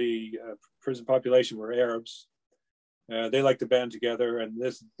 of the prison population were Arabs. They like to band together, and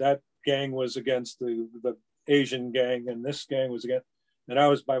that gang was against the Asian gang, and this gang was against, and I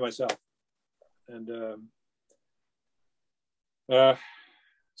was by myself. And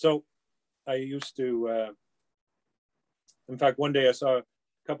so I used to, in fact, one day I saw a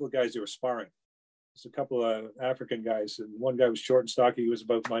couple of guys who were sparring. There's a couple of African guys, and one guy was short and stocky. He was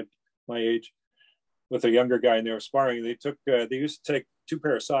about my age, with a younger guy, and they were sparring. They used to take 2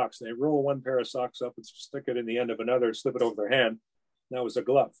 pair of socks, and they roll 1 pair of socks up and stick it in the end of another, slip it over their hand. That was a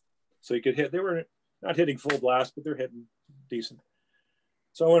glove. So you could hit. They were not hitting full blast, but they're hitting decent.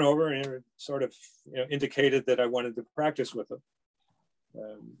 So I went over and it sort of indicated that I wanted to practice with them.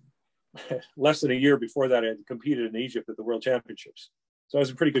 Less than a year before that, I had competed in Egypt at the World Championships. So I was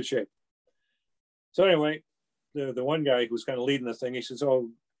in pretty good shape. So anyway, the one guy who was kind of leading the thing, he says,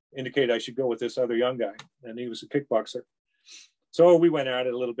 "Oh, indicate I should go with this other young guy." And he was a kickboxer. So we went at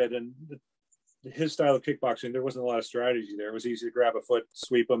it a little bit, and his style of kickboxing, there wasn't a lot of strategy there. It was easy to grab a foot,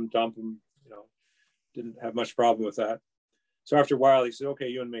 sweep him, dump him, didn't have much problem with that. So after a while, he said, "Okay,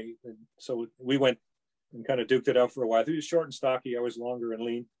 you and me." And so we went and kind of duked it out for a while. He was short and stocky. I was longer and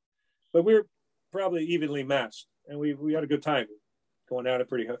lean, but we were probably evenly matched, and we had a good time going at it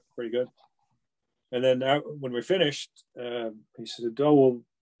pretty good. And then when we finished, he said, "Oh, well,"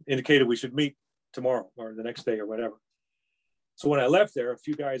 indicated we should meet tomorrow or the next day or whatever. So when I left there, a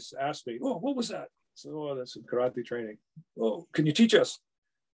few guys asked me, "Oh, what was that?" So, "Oh, that's some karate training." "Oh, can you teach us?"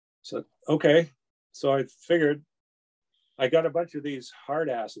 So, okay. So I figured I got a bunch of these hard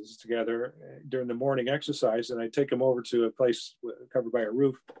asses together during the morning exercise, and I take them over to a place covered by a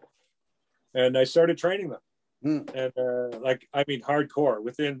roof, and I started training them. And hardcore.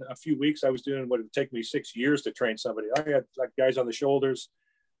 Within a few weeks, I was doing what it would take me 6 years to train somebody. I had like guys on the shoulders,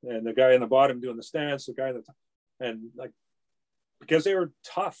 and the guy on the bottom doing the stance, the guy on the top, and like, because they were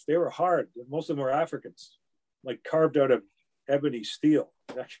tough, they were hard. Most of them were Africans, like carved out of ebony steel.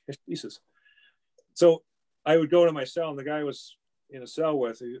 Jesus. So I would go to my cell, and the guy I was in a cell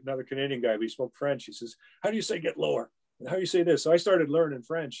with, another Canadian guy, we spoke French. He says, "How do you say get lower? And how do you say this?" So I started learning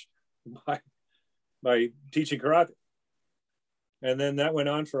French by teaching karate. And then that went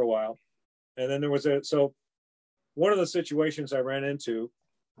on for a while. And then there was so one of the situations I ran into,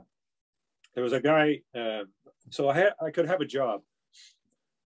 there was a guy, so I could have a job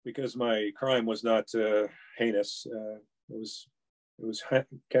because my crime was not heinous. It was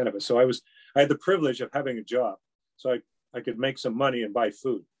cannabis. So I had the privilege of having a job. So I could make some money and buy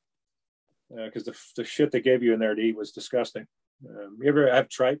food because the shit they gave you in there to eat was disgusting. You ever have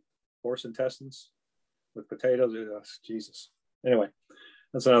tripe, horse intestines with potatoes? Oh, Jesus. Anyway,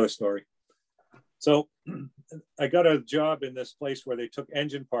 that's another story. So I got a job in this place where they took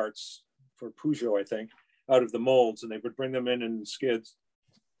engine parts for Peugeot, I think, out of the molds, and they would bring them in skids,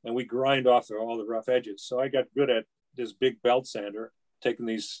 and we grind off all the rough edges. So I got good at this big belt sander, taking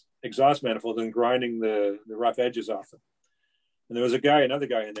these exhaust manifolds and grinding the rough edges off them. And there was another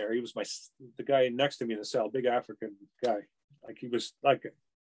guy in there. He was the guy next to me in the cell, big African guy. Like he was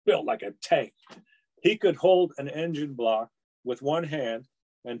built like a tank. He could hold an engine block with one hand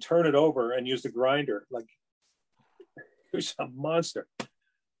and turn it over and use the grinder. Like, he was a monster.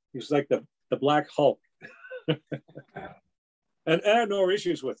 He was like the Black Hulk. And I had no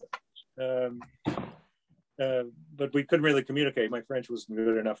issues with it. But we couldn't really communicate. My French wasn't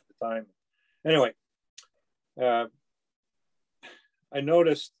good enough at the time. Anyway, uh, I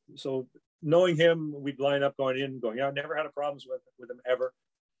noticed, so knowing him, we'd line up going in, going out. Never had a problems with him ever.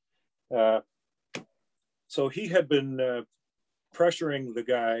 So he had been pressuring the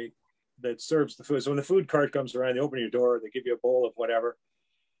guy that serves the food. So when the food cart comes around, they open your door, they give you a bowl of whatever,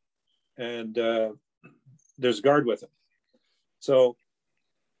 and there's a guard with him. So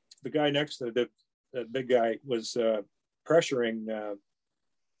the guy next to the big guy was pressuring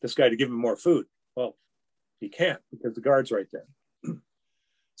this guy to give him more food. Well, he can't because the guard's right there.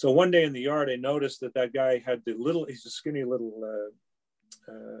 So one day in the yard, I noticed that guy had he's a skinny little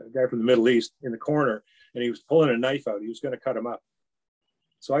guy from the Middle East in the corner, and he was pulling a knife out. He was going to cut him up.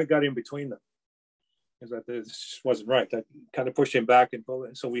 So I got in between them because this just wasn't right. I kind of pushed him back and pulled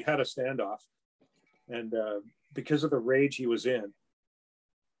it. So we had a standoff. And because of the rage he was in,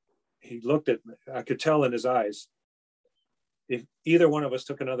 he looked at me. I could tell in his eyes, if either one of us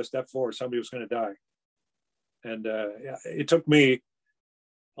took another step forward, somebody was going to die. And it took me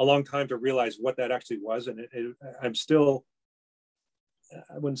a long time to realize what that actually was. And I'm still,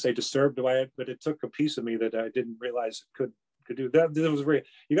 I wouldn't say disturbed by it, but it took a piece of me that I didn't realize could do that. That was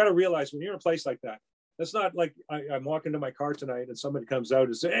you got to realize when you're in a place like that, that's not like I'm walking to my car tonight and somebody comes out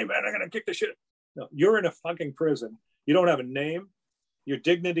and say, "Hey man, I'm going to kick the shit." No, you're in a fucking prison. You don't have a name. Your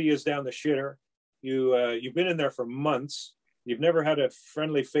dignity is down the shitter. You've been in there for months. You've never had a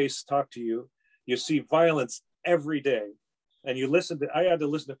friendly face talk to you. You see violence every day. And I had to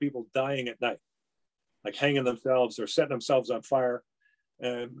listen to people dying at night, like hanging themselves or setting themselves on fire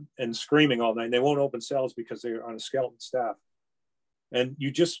and screaming all night. And they won't open cells because they're on a skeleton staff. And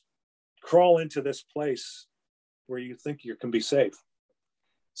you just crawl into this place where you think you can be safe.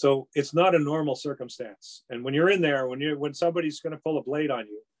 So it's not a normal circumstance. And when you're in there, when somebody's going to pull a blade on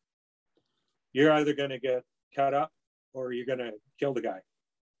you, you're either going to get cut up or you're going to kill the guy.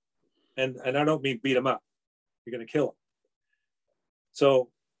 And I don't mean beat him up. You're going to kill him. So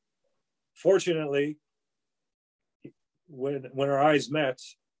fortunately, when our eyes met,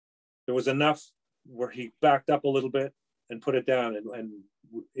 there was enough where he backed up a little bit and put it down, and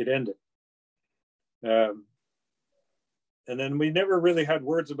it ended. And then we never really had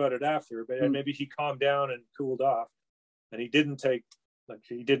words about it after, but maybe he calmed down and cooled off, and he didn't I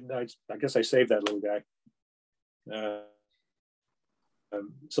guess I saved that little guy.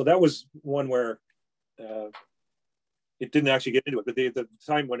 So that was one where it didn't actually get into it. But the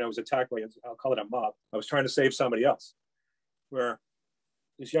time when I was attacked by, I'll call it a mob, I was trying to save somebody else, where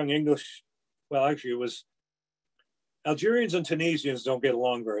this young English, well, actually it was Algerians and Tunisians don't get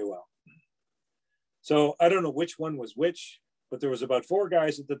along very well. So I don't know which one was which, but there was about 4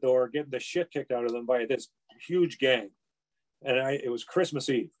 guys at the door getting the shit kicked out of them by this huge gang. And it was Christmas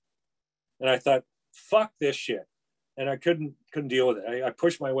Eve. And I thought, fuck this shit. And I couldn't deal with it. I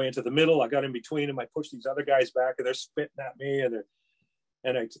pushed my way into the middle. I got in between them. I pushed these other guys back and they're spitting at me.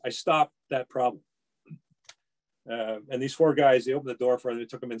 And I stopped that problem. And these 4 guys, they opened the door for them. They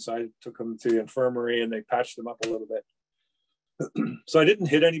took them inside, took them to the infirmary, and they patched them up a little bit. So I didn't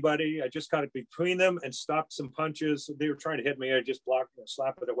hit anybody. I just got it between them and stopped some punches. They were trying to hit me. I just blocked and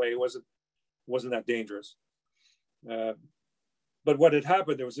slapped it away. It wasn't that dangerous. But what had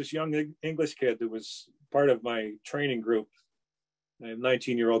happened, there was this young English kid that was part of my training group. A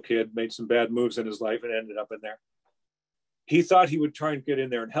 19-year-old kid made some bad moves in his life and ended up in there. He thought he would try and get in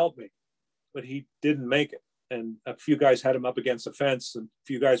there and help me, but he didn't make it. And a few guys had him up against the fence, and a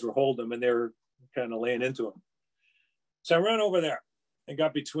few guys were holding him, and they were kind of laying into him. So I ran over there and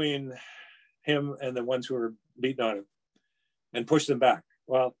got between him and the ones who were beating on him and pushed them back.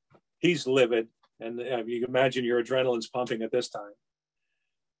 Well, he's livid. And you can imagine your adrenaline's pumping at this time.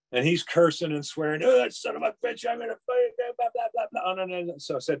 And he's cursing and swearing, "Oh, that son of a bitch, I'm going to fight, blah, blah, blah, blah."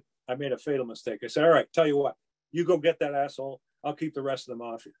 So I said, I made a fatal mistake. I said, "All right, tell you what, you go get that asshole. I'll keep the rest of them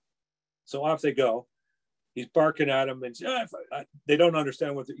off you." So off they go. He's barking at them, and they don't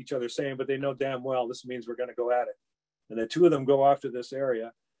understand what each other's saying, but they know damn well this means we're going to go at it. And the 2 of them go off to this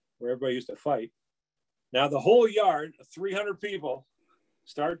area where everybody used to fight. Now the whole yard, 300 people,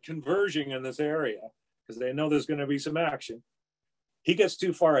 start converging in this area because they know there's going to be some action. He gets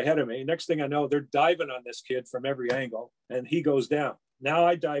too far ahead of me. Next thing I know, they're diving on this kid from every angle, and he goes down. Now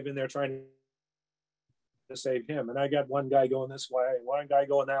I dive in there trying to save him. And I got one guy going this way, one guy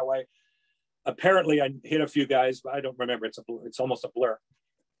going that way. Apparently I hit a few guys, but I don't remember. It's almost a blur.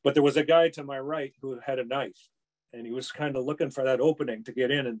 But there was a guy to my right who had a knife, and he was kind of looking for that opening to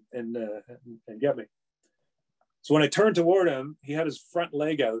get in and get me. So when I turned toward him, he had his front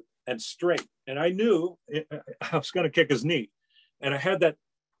leg out and straight. And I knew I was going to kick his knee. And I had that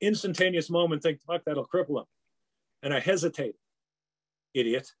instantaneous moment, think, fuck, that'll cripple him. And I hesitated,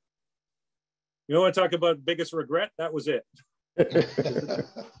 idiot. You want to talk about biggest regret? That was it.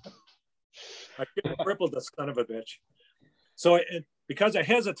 I crippled the son of a bitch. So because I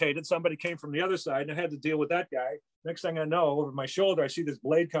hesitated, somebody came from the other side and I had to deal with that guy. Next thing I know, over my shoulder, I see this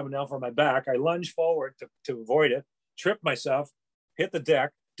blade coming down from my back. I lunge forward to avoid it, tripped myself, hit the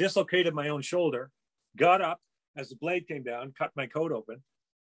deck, dislocated my own shoulder, got up as the blade came down, cut my coat open.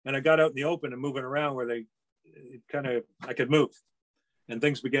 And I got out in the open and moving around where I could move. And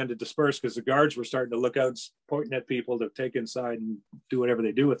things began to disperse because the guards were starting to look out, pointing at people to take inside and do whatever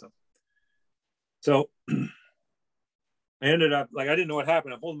they do with them. So I ended up, I didn't know what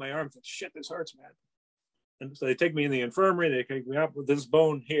happened. I'm holding my arm, like, shit, this hurts, man. And so they take me in the infirmary. They take me up with this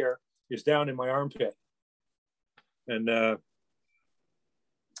bone here is down in my armpit. And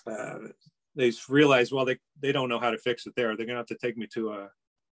they realized, well, they don't know how to fix it there. They're going to have to take me to a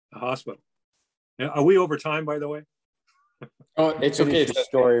hospital. Are we over time, by the way? Oh, it's okay. It's a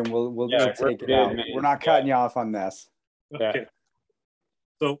story, and we'll take it out. We're not cutting you off on this. Okay.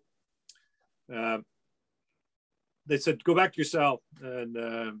 So they said, go back to your cell,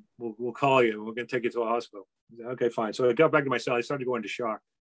 and we'll call you. We're going to take you to a hospital. Said, okay, fine. So I got back to my cell. I started going to shock.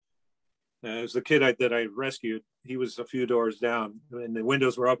 It was the kid that I rescued. He was a few doors down, and the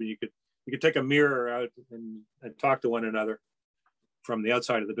windows were open. You could take a mirror out and talk to one another from the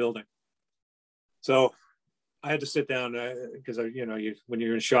outside of the building. So I had to sit down because when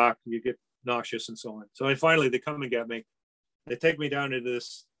you're in shock, you get nauseous and so on. So finally, they come and get me. They take me down into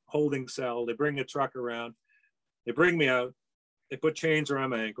this holding cell. They bring a truck around. They bring me out. They put chains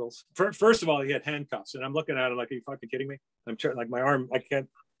around my ankles. First of all, he had handcuffs, and I'm looking at him like, are you fucking kidding me? I'm like, my arm, I can't.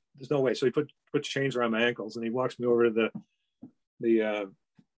 There's no way. So he puts chains around my ankles, and he walks me over to the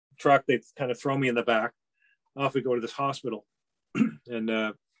truck. They kind of throw me in the back. Off we go to this hospital,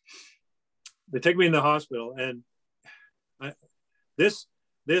 and they take me in the hospital, and this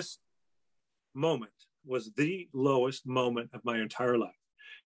moment was the lowest moment of my entire life.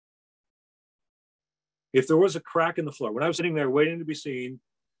 If there was a crack in the floor, when I was sitting there waiting to be seen,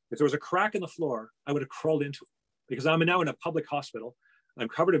 if there was a crack in the floor, I would have crawled into it, because I'm now in a public hospital. I'm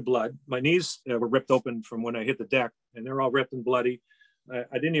covered in blood. My knees were ripped open from when I hit the deck, and they're all ripped and bloody. I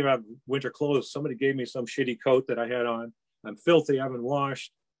didn't even have winter clothes. Somebody gave me some shitty coat that I had on. I'm filthy. I haven't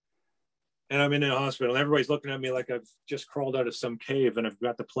washed. And I'm in a hospital, and everybody's looking at me like I've just crawled out of some cave and I've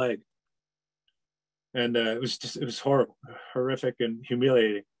got the plague. And it was horrible, horrific and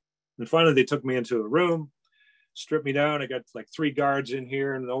humiliating. And finally they took me into a room, stripped me down. I got like 3 guards in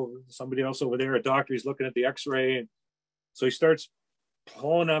here and somebody else over there, a doctor, he's looking at the x-ray. And so he starts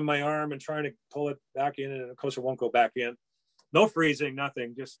pulling on my arm and trying to pull it back in. And of course it won't go back in. No freezing,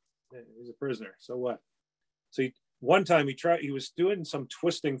 nothing, just he's a prisoner. So what? So one time he was doing some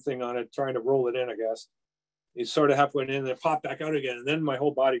twisting thing on it, trying to roll it in, I guess. He sort of halfway in and it popped back out again. And then my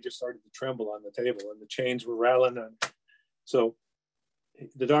whole body just started to tremble on the table and the chains were rattling. And so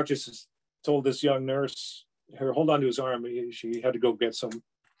the doctor told this young nurse, hold on to his arm. She had to go get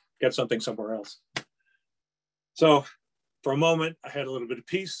something somewhere else. So for a moment, I had a little bit of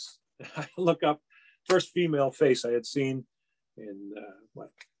peace. I look up, first female face I had seen in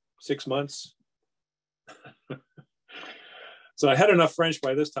 6 months. So I had enough French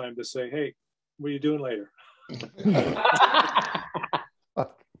by this time to say, hey, what are you doing later?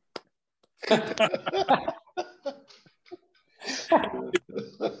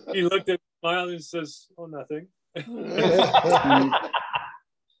 He looked at me, smiled, and says, oh, nothing.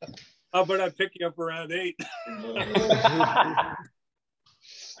 How about I pick you up around 8?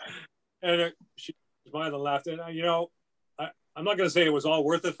 And she smiled and laughed. And, I'm not going to say it was all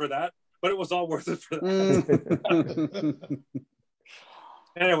worth it for that, but it was all worth it for that.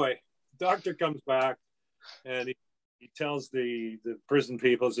 Anyway, the doctor comes back and he tells the prison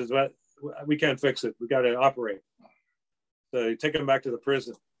people, says, well, we can't fix it. We got to operate. So they take him back to the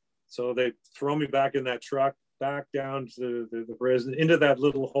prison. So they throw me back in that truck, back down to the prison, into that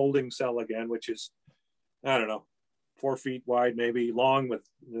little holding cell again, which is, I don't know, 4 feet wide, maybe long, with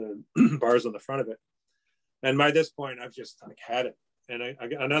the bars on the front of it. And by this point, I've just had it. And I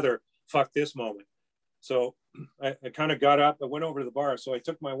got another fuck this moment. So I kind of got up, I went over to the bar. So I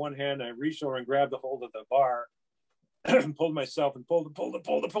took my one hand, I reached over and grabbed the hold of the bar, pulled myself and pulled,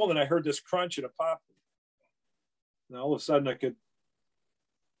 and I heard this crunch and a pop. And all of a sudden I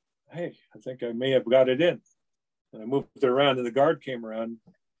think I may have got it in. And I moved it around and the guard came around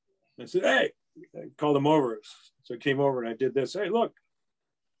and I said, hey, I called him over. So he came over and I did this, hey, look.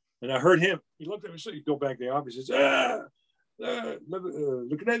 And I heard him, he looked at me, so he go back to the office, he says,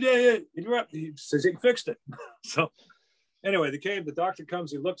 look at that, yeah. He says he fixed it. So anyway, the doctor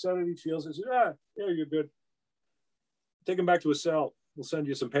comes, he looks at it, he feels it, he says, yeah, you're good. Take him back to his cell. We'll send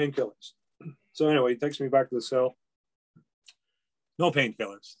you some painkillers. So anyway, he takes me back to the cell. No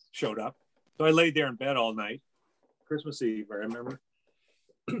painkillers showed up. So I laid there in bed all night, Christmas Eve, I remember.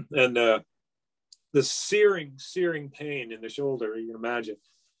 And the searing pain in the shoulder, you can imagine.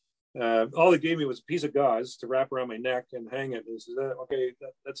 All they gave me was a piece of gauze to wrap around my neck and hang it. And said, okay,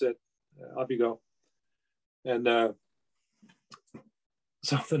 that's it. Off you go. And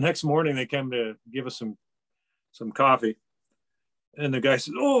so the next morning they came to give us some coffee. And the guy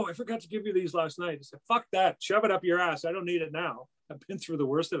said, oh, I forgot to give you these last night. I said, fuck that. Shove it up your ass. I don't need it now. I've been through the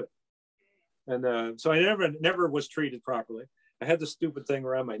worst of it. And so I never was treated properly. I had this stupid thing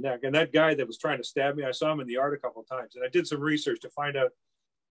around my neck. And that guy that was trying to stab me, I saw him in the yard a couple of times. And I did some research to find out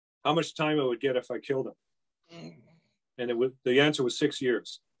how much time I would get if I killed him. And the answer was 6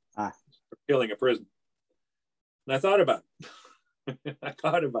 years for killing a prisoner. And I thought about it.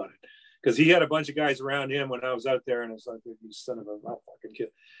 Because he had a bunch of guys around him when I was out there, and it's like, you son of a fucking kid.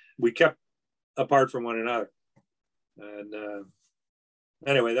 We kept apart from one another. And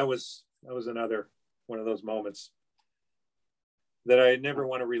anyway, that was another one of those moments that I never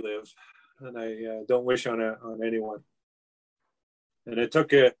want to relive, and I don't wish on anyone. And it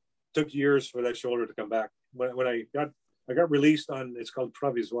took years for that shoulder to come back. When I got released on, it's called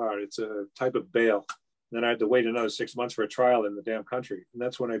provisoire. It's a type of bail. Then I had to wait another 6 months for a trial in the damn country, and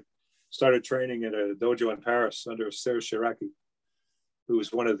that's when I started training at a dojo in Paris under Serge Chirac, who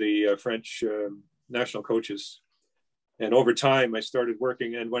was one of the French national coaches. And over time, I started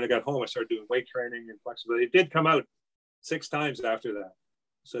working. And when I got home, I started doing weight training and flexibility. It did come out 6 times after that.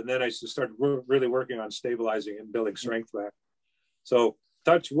 So then I started really working on stabilizing and building strength back. So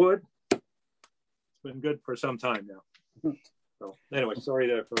touch wood, it's been good for some time now. So anyway, sorry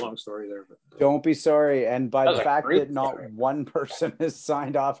for a long story there. But don't be sorry. And by the fact that not one person has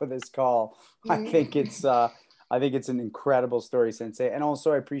signed off of this call, I think it's an incredible story, Sensei. And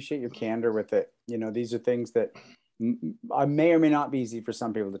also I appreciate your candor with it. You know, these are things that may or may not be easy for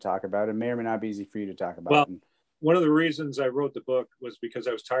some people to talk about, and may or may not be easy for you to talk about. Well, one of the reasons I wrote the book was because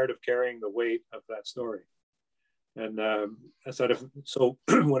I was tired of carrying the weight of that story. And I thought, so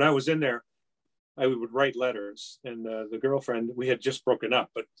when I was in there, I would write letters, and the girlfriend, we had just broken up,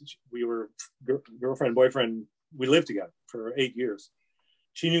 but we were girlfriend, boyfriend, we lived together for 8 years.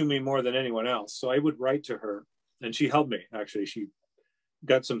 She knew me more than anyone else. So I would write to her, and she helped me, actually. She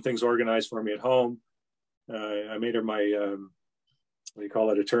got some things organized for me at home. I made her my, what do you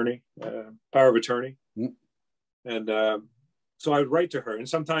call it, attorney, power of attorney. And so I would write to her, and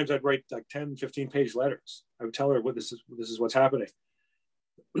sometimes I'd write like 10, 15-page letters. I would tell her this is what's happening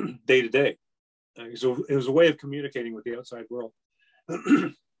day to day. So it was a way of communicating with the outside world.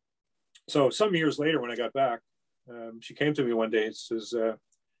 So some years later, when I got back, she came to me one day and says,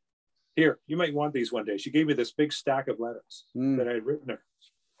 here, you might want these one day. She gave me this big stack of letters that I had written her.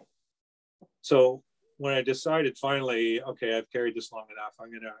 So when I decided finally, okay, I've carried this long enough,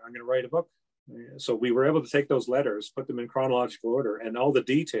 I'm gonna write a book. So we were able to take those letters, put them in chronological order, and all the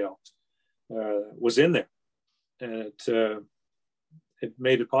detail was in there. And it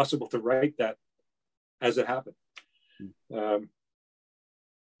made it possible to write that as it happened.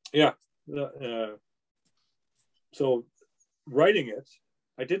 So writing it,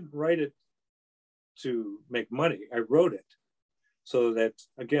 I didn't write it to make money. I wrote it so that,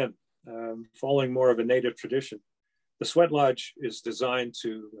 again, following more of a native tradition, the sweat lodge is designed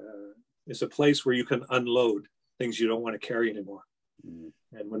to, is a place where you can unload things you don't want to carry anymore.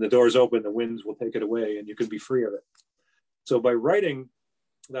 And when the doors open, the winds will take it away and you can be free of it. So by writing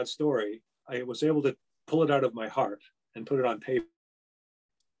that story, I was able to pull it out of my heart and put it on paper,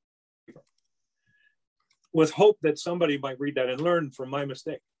 with hope that somebody might read that and learn from my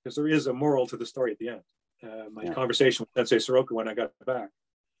mistake, because there is a moral to the story at the end. My conversation with Sensei Soroka when I got back.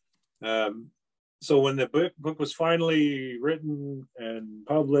 So when the book was finally written and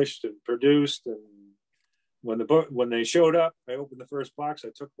published and produced, and when they showed up, I opened the first box, I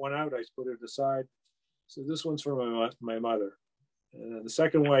took one out, I put it aside. So this one's for my mother. And the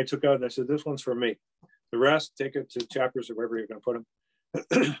second one I took out and I said, this one's for me. The rest, take it to chapters or wherever you're going to put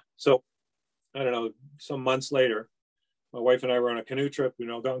them. So, I don't know, some months later, my wife and I were on a canoe trip in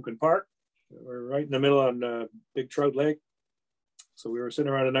Algonquin Park. We're right in the middle on Big Trout Lake. So we were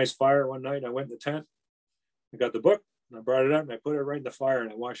sitting around a nice fire one night. I went in the tent, I got the book, and I brought it out and I put it right in the fire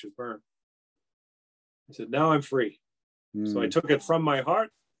and I watched it burn. I said, now I'm free. So I took it from my heart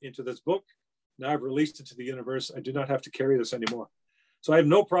into this book. Now I've released it to the universe. I do not have to carry this anymore. So I have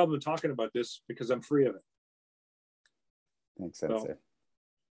no problem talking about this because I'm free of it. Thanks, Sensei. So,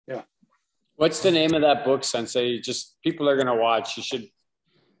 yeah. What's the name of that book, Sensei? Just people are going to watch. You should.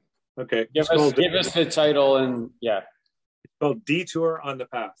 Okay. Give us the title and yeah. It's called Detour on the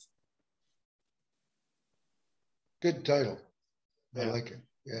Path. Good title. I Yeah. like it.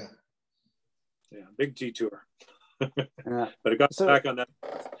 Yeah. Yeah, big detour. Yeah. But it got So- back on that.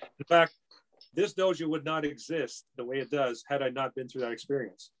 In fact, this dojo would not exist the way it does had I not been through that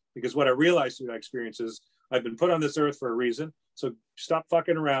experience. Because what I realized through that experience is I've been put on this earth for a reason. So stop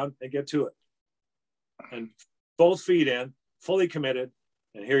fucking around and get to it. And both feet in, fully committed,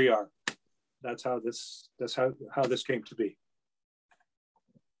 and here you are. That's how this came to be.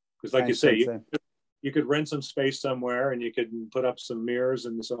 Because like you say, you could rent some space somewhere and you could put up some mirrors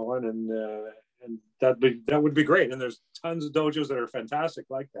and so on, and that would be great. And there's tons of dojos that are fantastic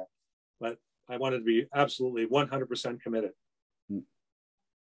like that. But I wanted to be absolutely 100% committed.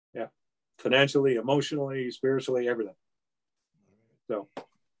 Yeah, financially, emotionally, spiritually, everything. So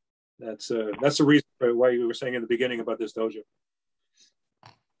that's the reason for why you were saying in the beginning about this dojo.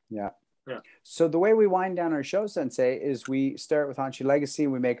 Yeah. Yeah. So the way we wind down our show, Sensei, is we start with Hanshi Legacy.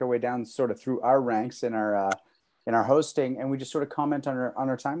 We make our way down sort of through our ranks in our hosting, and we just sort of comment on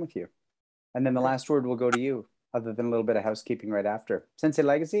our time with you. And then the last word will go to you, other than a little bit of housekeeping right after. Sensei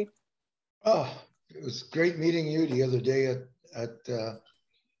Legacy? Oh, it was great meeting you the other day at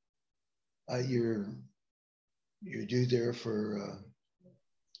your dude there for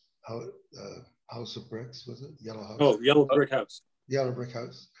House of Bricks, was it? Yellow House? Oh, Yellow Brick House. Yellow Brick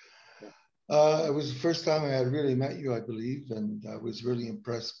House. It was the first time I had really met you, I believe, and I was really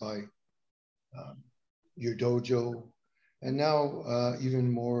impressed by your dojo, and now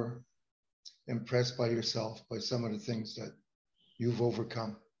even more impressed by yourself, by some of the things that you've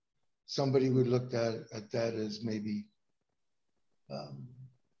overcome. Somebody would look at that as maybe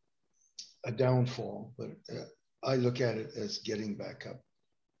a downfall, but I look at it as getting back up.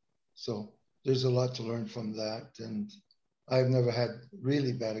 So there's a lot to learn from that, and I've never had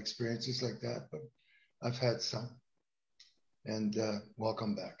really bad experiences like that, but I've had some. And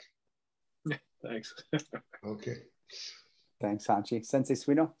welcome back. Thanks. Okay. Thanks, Hanshi. Sensei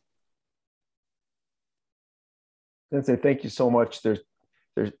Suino? Sensei, thank you so much. There's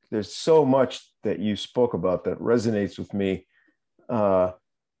so much that you spoke about that resonates with me.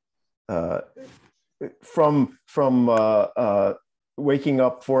 From waking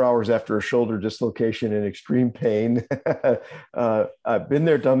up 4 hours after a shoulder dislocation in extreme pain. I've been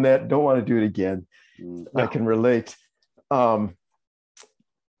there, done that. Don't want to do it again. No. I can relate. And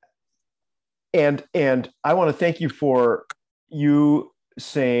I want to thank you for you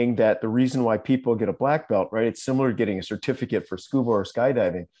saying that the reason why people get a black belt, right? It's similar to getting a certificate for scuba or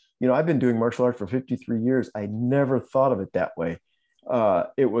skydiving. You know, I've been doing martial arts for 53 years. I never thought of it that way.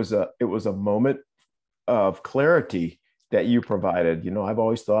 It was a moment of clarity that you provided. You know, I've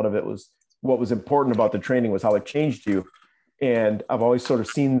always thought of it was what was important about the training was how it changed you. And I've always sort of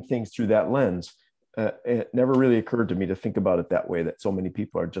seen things through that lens. It never really occurred to me to think about it that way, that so many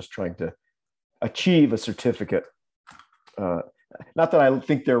people are just trying to achieve a certificate. Not that I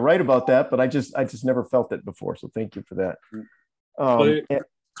think they're right about that, but I just never felt it before. So thank you for that.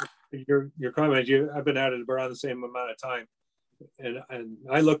 Your comment, I've been at it around the same amount of time. And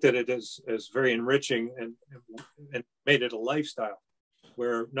I looked at it as very enriching and made it a lifestyle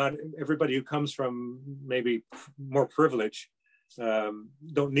where not everybody who comes from maybe more privilege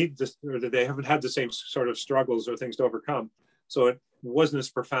don't need this, or that they haven't had the same sort of struggles or things to overcome. So it wasn't as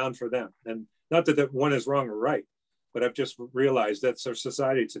profound for them. And not that one is wrong or right, but I've just realized that's our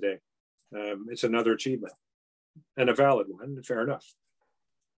society today. It's another achievement and a valid one, fair enough.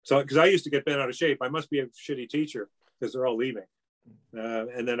 So, because I used to get bent out of shape, I must be a shitty teacher because they're all leaving.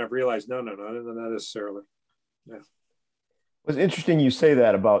 And then I've realized, no, not necessarily. Yeah. It's interesting you say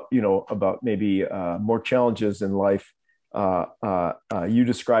that about maybe more challenges in life. You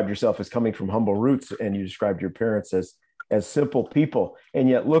described yourself as coming from humble roots, and you described your parents as simple people. And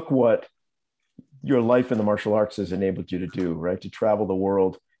yet look what your life in the martial arts has enabled you to do, right? To travel the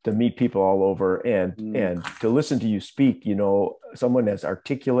world, to meet people all over, and to listen to you speak, someone as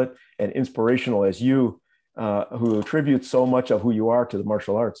articulate and inspirational as you, who attributes so much of who you are to the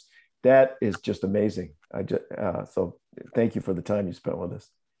martial arts. That is just amazing. So thank you for the time you spent with us.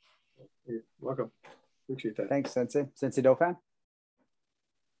 You're welcome. Appreciate that. Thanks, Sensei. Sensei Dauphin?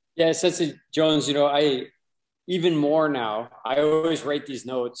 Yeah, Sensei Jones, even more now, I always write these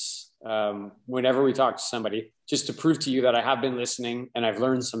notes whenever we talk to somebody, just to prove to you that I have been listening and I've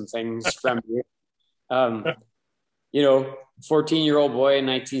learned some things from you. 14-year-old boy in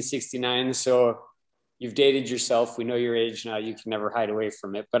 1969. So you've dated yourself. We know your age now. You can never hide away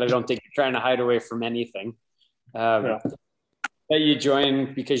from it, but I don't think you're trying to hide away from anything. That you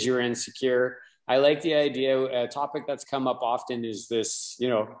joined because you were insecure. I like the idea. A topic that's come up often is this,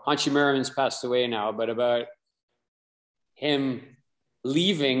 Hanshi Merriman's passed away now, but about him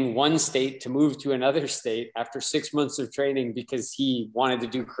leaving one state to move to another state after 6 months of training because he wanted to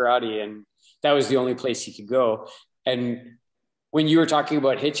do karate and that was the only place he could go. And when you were talking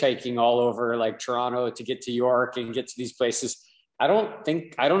about hitchhiking all over like Toronto to get to York and get to these places, I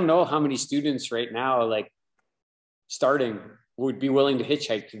don't know how many students right now, like starting, would be willing to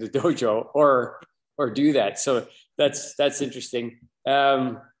hitchhike to the dojo or do that. So that's interesting.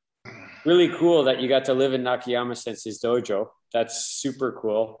 Really cool that you got to live in Nakayama Sensei's dojo. That's super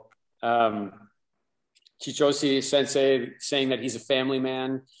cool. Chichoshi Sensei saying that he's a family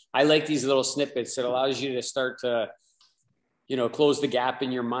man. I like these little snippets that allows you to start to, close the gap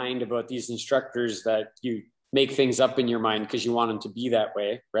in your mind about these instructors, that you make things up in your mind because you want them to be that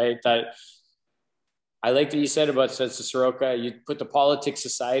way, right? That I like that you said about Sensei Soroka. You put the politics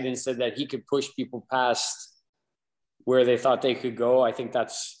aside and said that he could push people past where they thought they could go. I think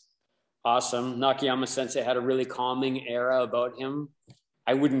that's awesome. Nakayama Sensei had a really calming era about him.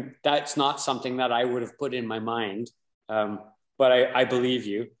 That's not something that I would have put in my mind, but I believe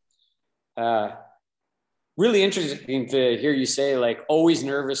you. Really interesting to hear you say, like, always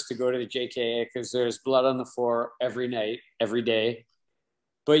nervous to go to the JKA because there's blood on the floor every night, every day,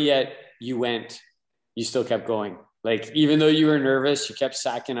 but yet you still kept going. Like, even though you were nervous, you kept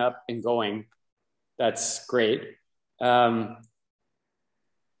sacking up and going. That's great.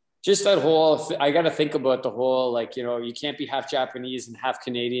 Just that whole, I got to think about the whole, like, you can't be half Japanese and half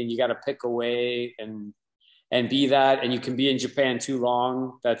Canadian. You got to pick a way and be that. And you can be in Japan too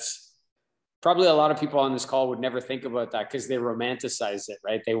long. That's probably a lot of people on this call would never think about that because they romanticize it,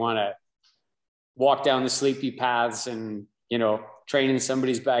 right? They want to walk down the sleepy paths and, train in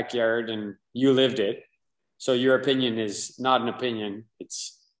somebody's backyard, and you lived it. So your opinion is not an opinion.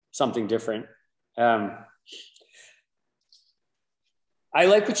 It's something different. I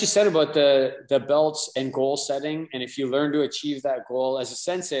like what you said about the belts and goal setting. And if you learn to achieve that goal as a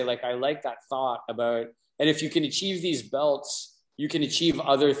sensei, like, I like that thought about, and if you can achieve these belts, you can achieve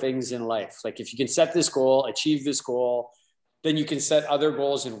other things in life. Like, if you can set this goal, achieve this goal, then you can set other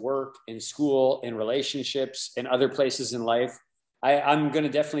goals in work, in school, in relationships, in other places in life. I'm going to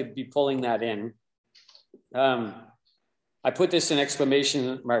definitely be pulling that in. I put this in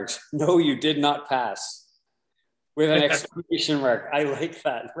exclamation marks. No, you did not pass, with an exclamation mark. I like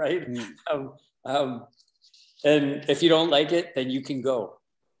that, right? And if you don't like it, then you can go.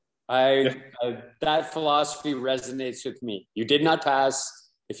 That philosophy resonates with me. You did not pass.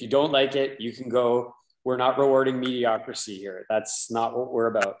 If you don't like it, you can go. We're not rewarding mediocrity here. That's not what we're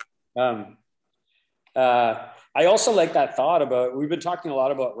about. I also like that thought about, we've been talking a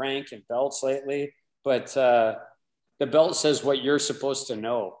lot about rank and belts lately, but the belt says what you're supposed to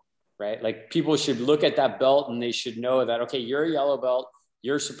know, right? Like, people should look at that belt and they should know that, okay, you're a yellow belt.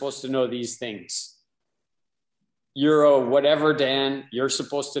 You're supposed to know these things. You're a whatever, Dan, you're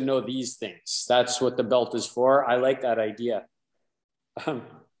supposed to know these things. That's what the belt is for. I like that idea.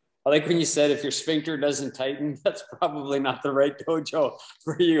 I like when you said, if your sphincter doesn't tighten, that's probably not the right dojo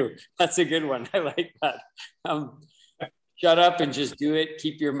for you. That's a good one. I like that. Shut up and just do it.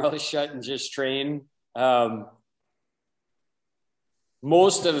 Keep your mouth shut and just train.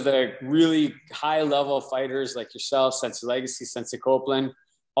 Most of the really high level fighters like yourself, Sensei Legacy, Sensei Copeland,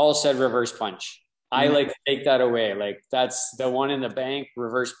 all said reverse punch. I like to take that away. Like, that's the one in the bank,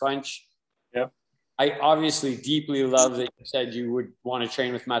 reverse punch. Yep. I obviously deeply love that you said you would want to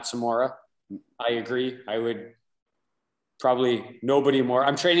train with Matsumura. I agree. I would probably nobody more.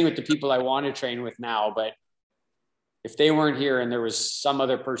 I'm training with the people I want to train with now, but if they weren't here and there was some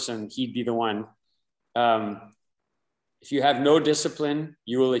other person, he'd be the one. If you have no discipline,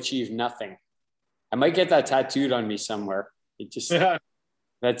 you will achieve nothing. I might get that tattooed on me somewhere. It just,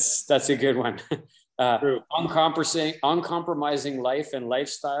 that's a good one. Uncompromising life and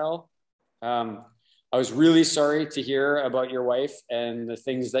lifestyle. I was really sorry to hear about your wife and the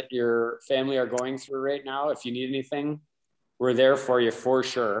things that your family are going through right now. If you need anything, we're there for you for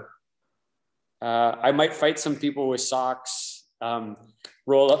sure. I might fight some people with socks,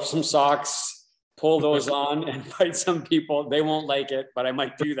 roll up some socks, pull those on and fight some people. They won't like it, but I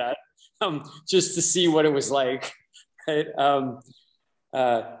might do that just to see what it was like. Right?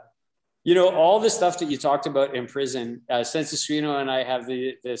 All the stuff that you talked about in prison, Sensei Suino and I have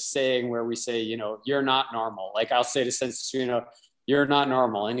this saying where we say, you're not normal. Like, I'll say to Sensei Suino, you're not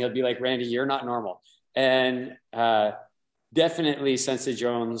normal. And he'll be like, Randy, you're not normal. And definitely Sensei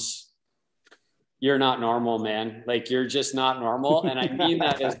Jones, you're not normal, man. Like, you're just not normal. And I mean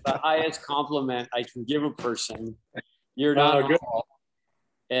that as the highest compliment I can give a person. You're not normal.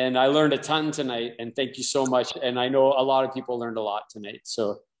 And I learned a ton tonight, and thank you so much. And I know a lot of people learned a lot tonight.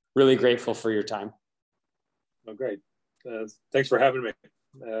 So really grateful for your time. Oh, great. thanks for having me.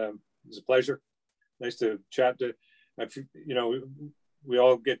 It was a pleasure. Nice to chat to, you know, we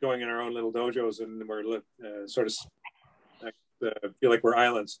all get going in our own little dojos, and we're sort of feel like we're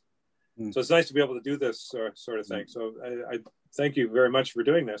islands. So it's nice to be able to do this sort of thing. So I thank you very much for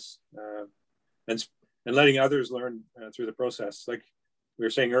doing this, and letting others learn through the process. Like we were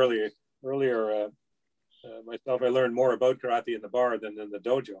saying earlier, myself, I learned more about karate in the bar than in the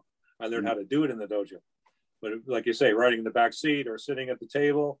dojo. I learned how to do it in the dojo. But like you say, riding in the back seat or sitting at the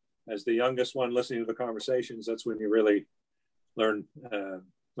table as the youngest one, listening to the conversations, that's when you really learn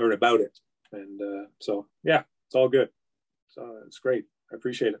about it. And so, yeah, it's all good. So it's great. I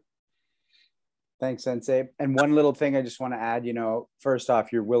appreciate it. Thanks, Sensei. And one little thing I just want to add, you know, first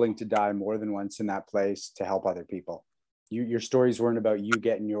off, you're willing to die more than once in that place to help other people. Your stories weren't about you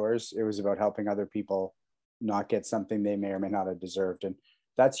getting yours. It was about helping other people not get something they may or may not have deserved. And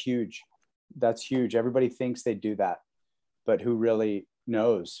that's huge. That's huge. Everybody thinks they do that, but who really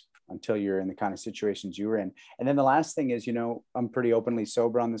knows until you're in the kind of situations you were in. And then the last thing is, you know, I'm pretty openly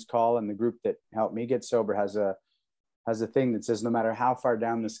sober on this call, and the group that helped me get sober has a thing that says, no matter how far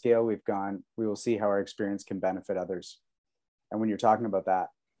down the scale we've gone, we will see how our experience can benefit others. And when you're talking about that,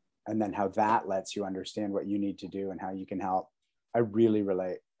 and then how that lets you understand what you need to do and how you can help, I really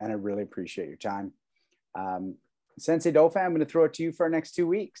relate, and I really appreciate your time. Sensei Dauphin, I'm going to throw it to you for our next 2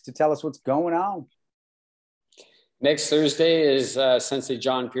 weeks to tell us what's going on. Next Thursday is Sensei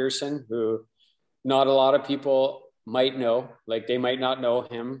John Pearson, who not a lot of people might know. Like, they might not know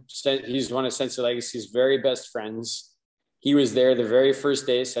him. He's one of Sensei Legacy's very best friends. He was there the very first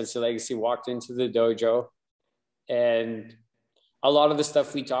day Sensei Legacy walked into the dojo. And a lot of the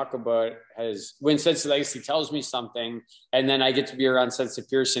stuff we talk about has, when Sensei Legacy tells me something, and then I get to be around Sensei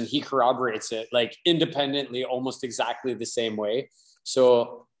Pearson, he corroborates it like independently, almost exactly the same way.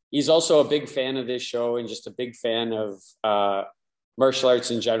 So he's also a big fan of this show and just a big fan of martial arts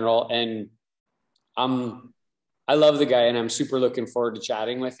in general. And I love the guy, and I'm super looking forward to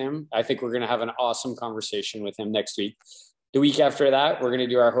chatting with him. I think we're going to have an awesome conversation with him next week. The week after that, we're going to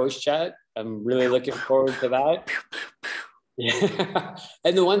do our host chat. I'm really looking forward to that. Yeah.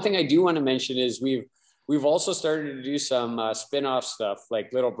 And the one thing I do want to mention is we've also started to do some spin-off stuff,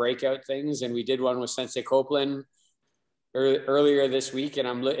 like little breakout things. And we did one with Sensei Copeland earlier this week,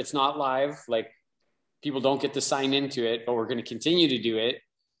 and it's not live. Like, people don't get to sign into it, but we're going to continue to do it.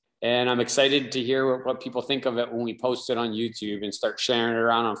 And I'm excited to hear what people think of it when we post it on YouTube and start sharing it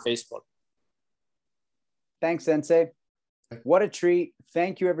around on Facebook. Thanks, Sensei. What a treat.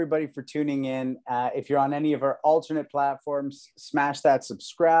 Thank you, everybody, for tuning in. If you're on any of our alternate platforms, smash that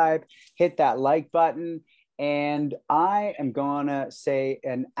subscribe, hit that like button. And I am going to say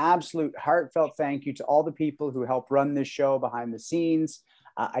an absolute heartfelt thank you to all the people who help run this show behind the scenes.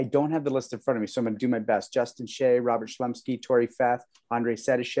 I don't have the list in front of me, so I'm going to do my best. Justin Shea, Robert Schlemsky, Tori Feth, Andrei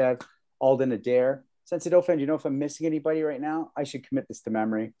Sedishev, Alden Adair. Sensei Dauphin, do you know if I'm missing anybody right now? I should commit this to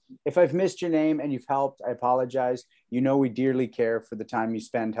memory. If I've missed your name and you've helped, I apologize. You know we dearly care for the time you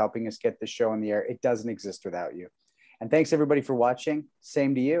spend helping us get this show on the air. It doesn't exist without you. And thanks, everybody, for watching.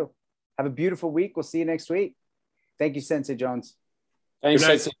 Same to you. Have a beautiful week. We'll see you next week. Thank you, Sensei Jones. Thanks,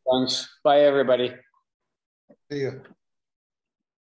 Sensei Jones. Bye, everybody. See you.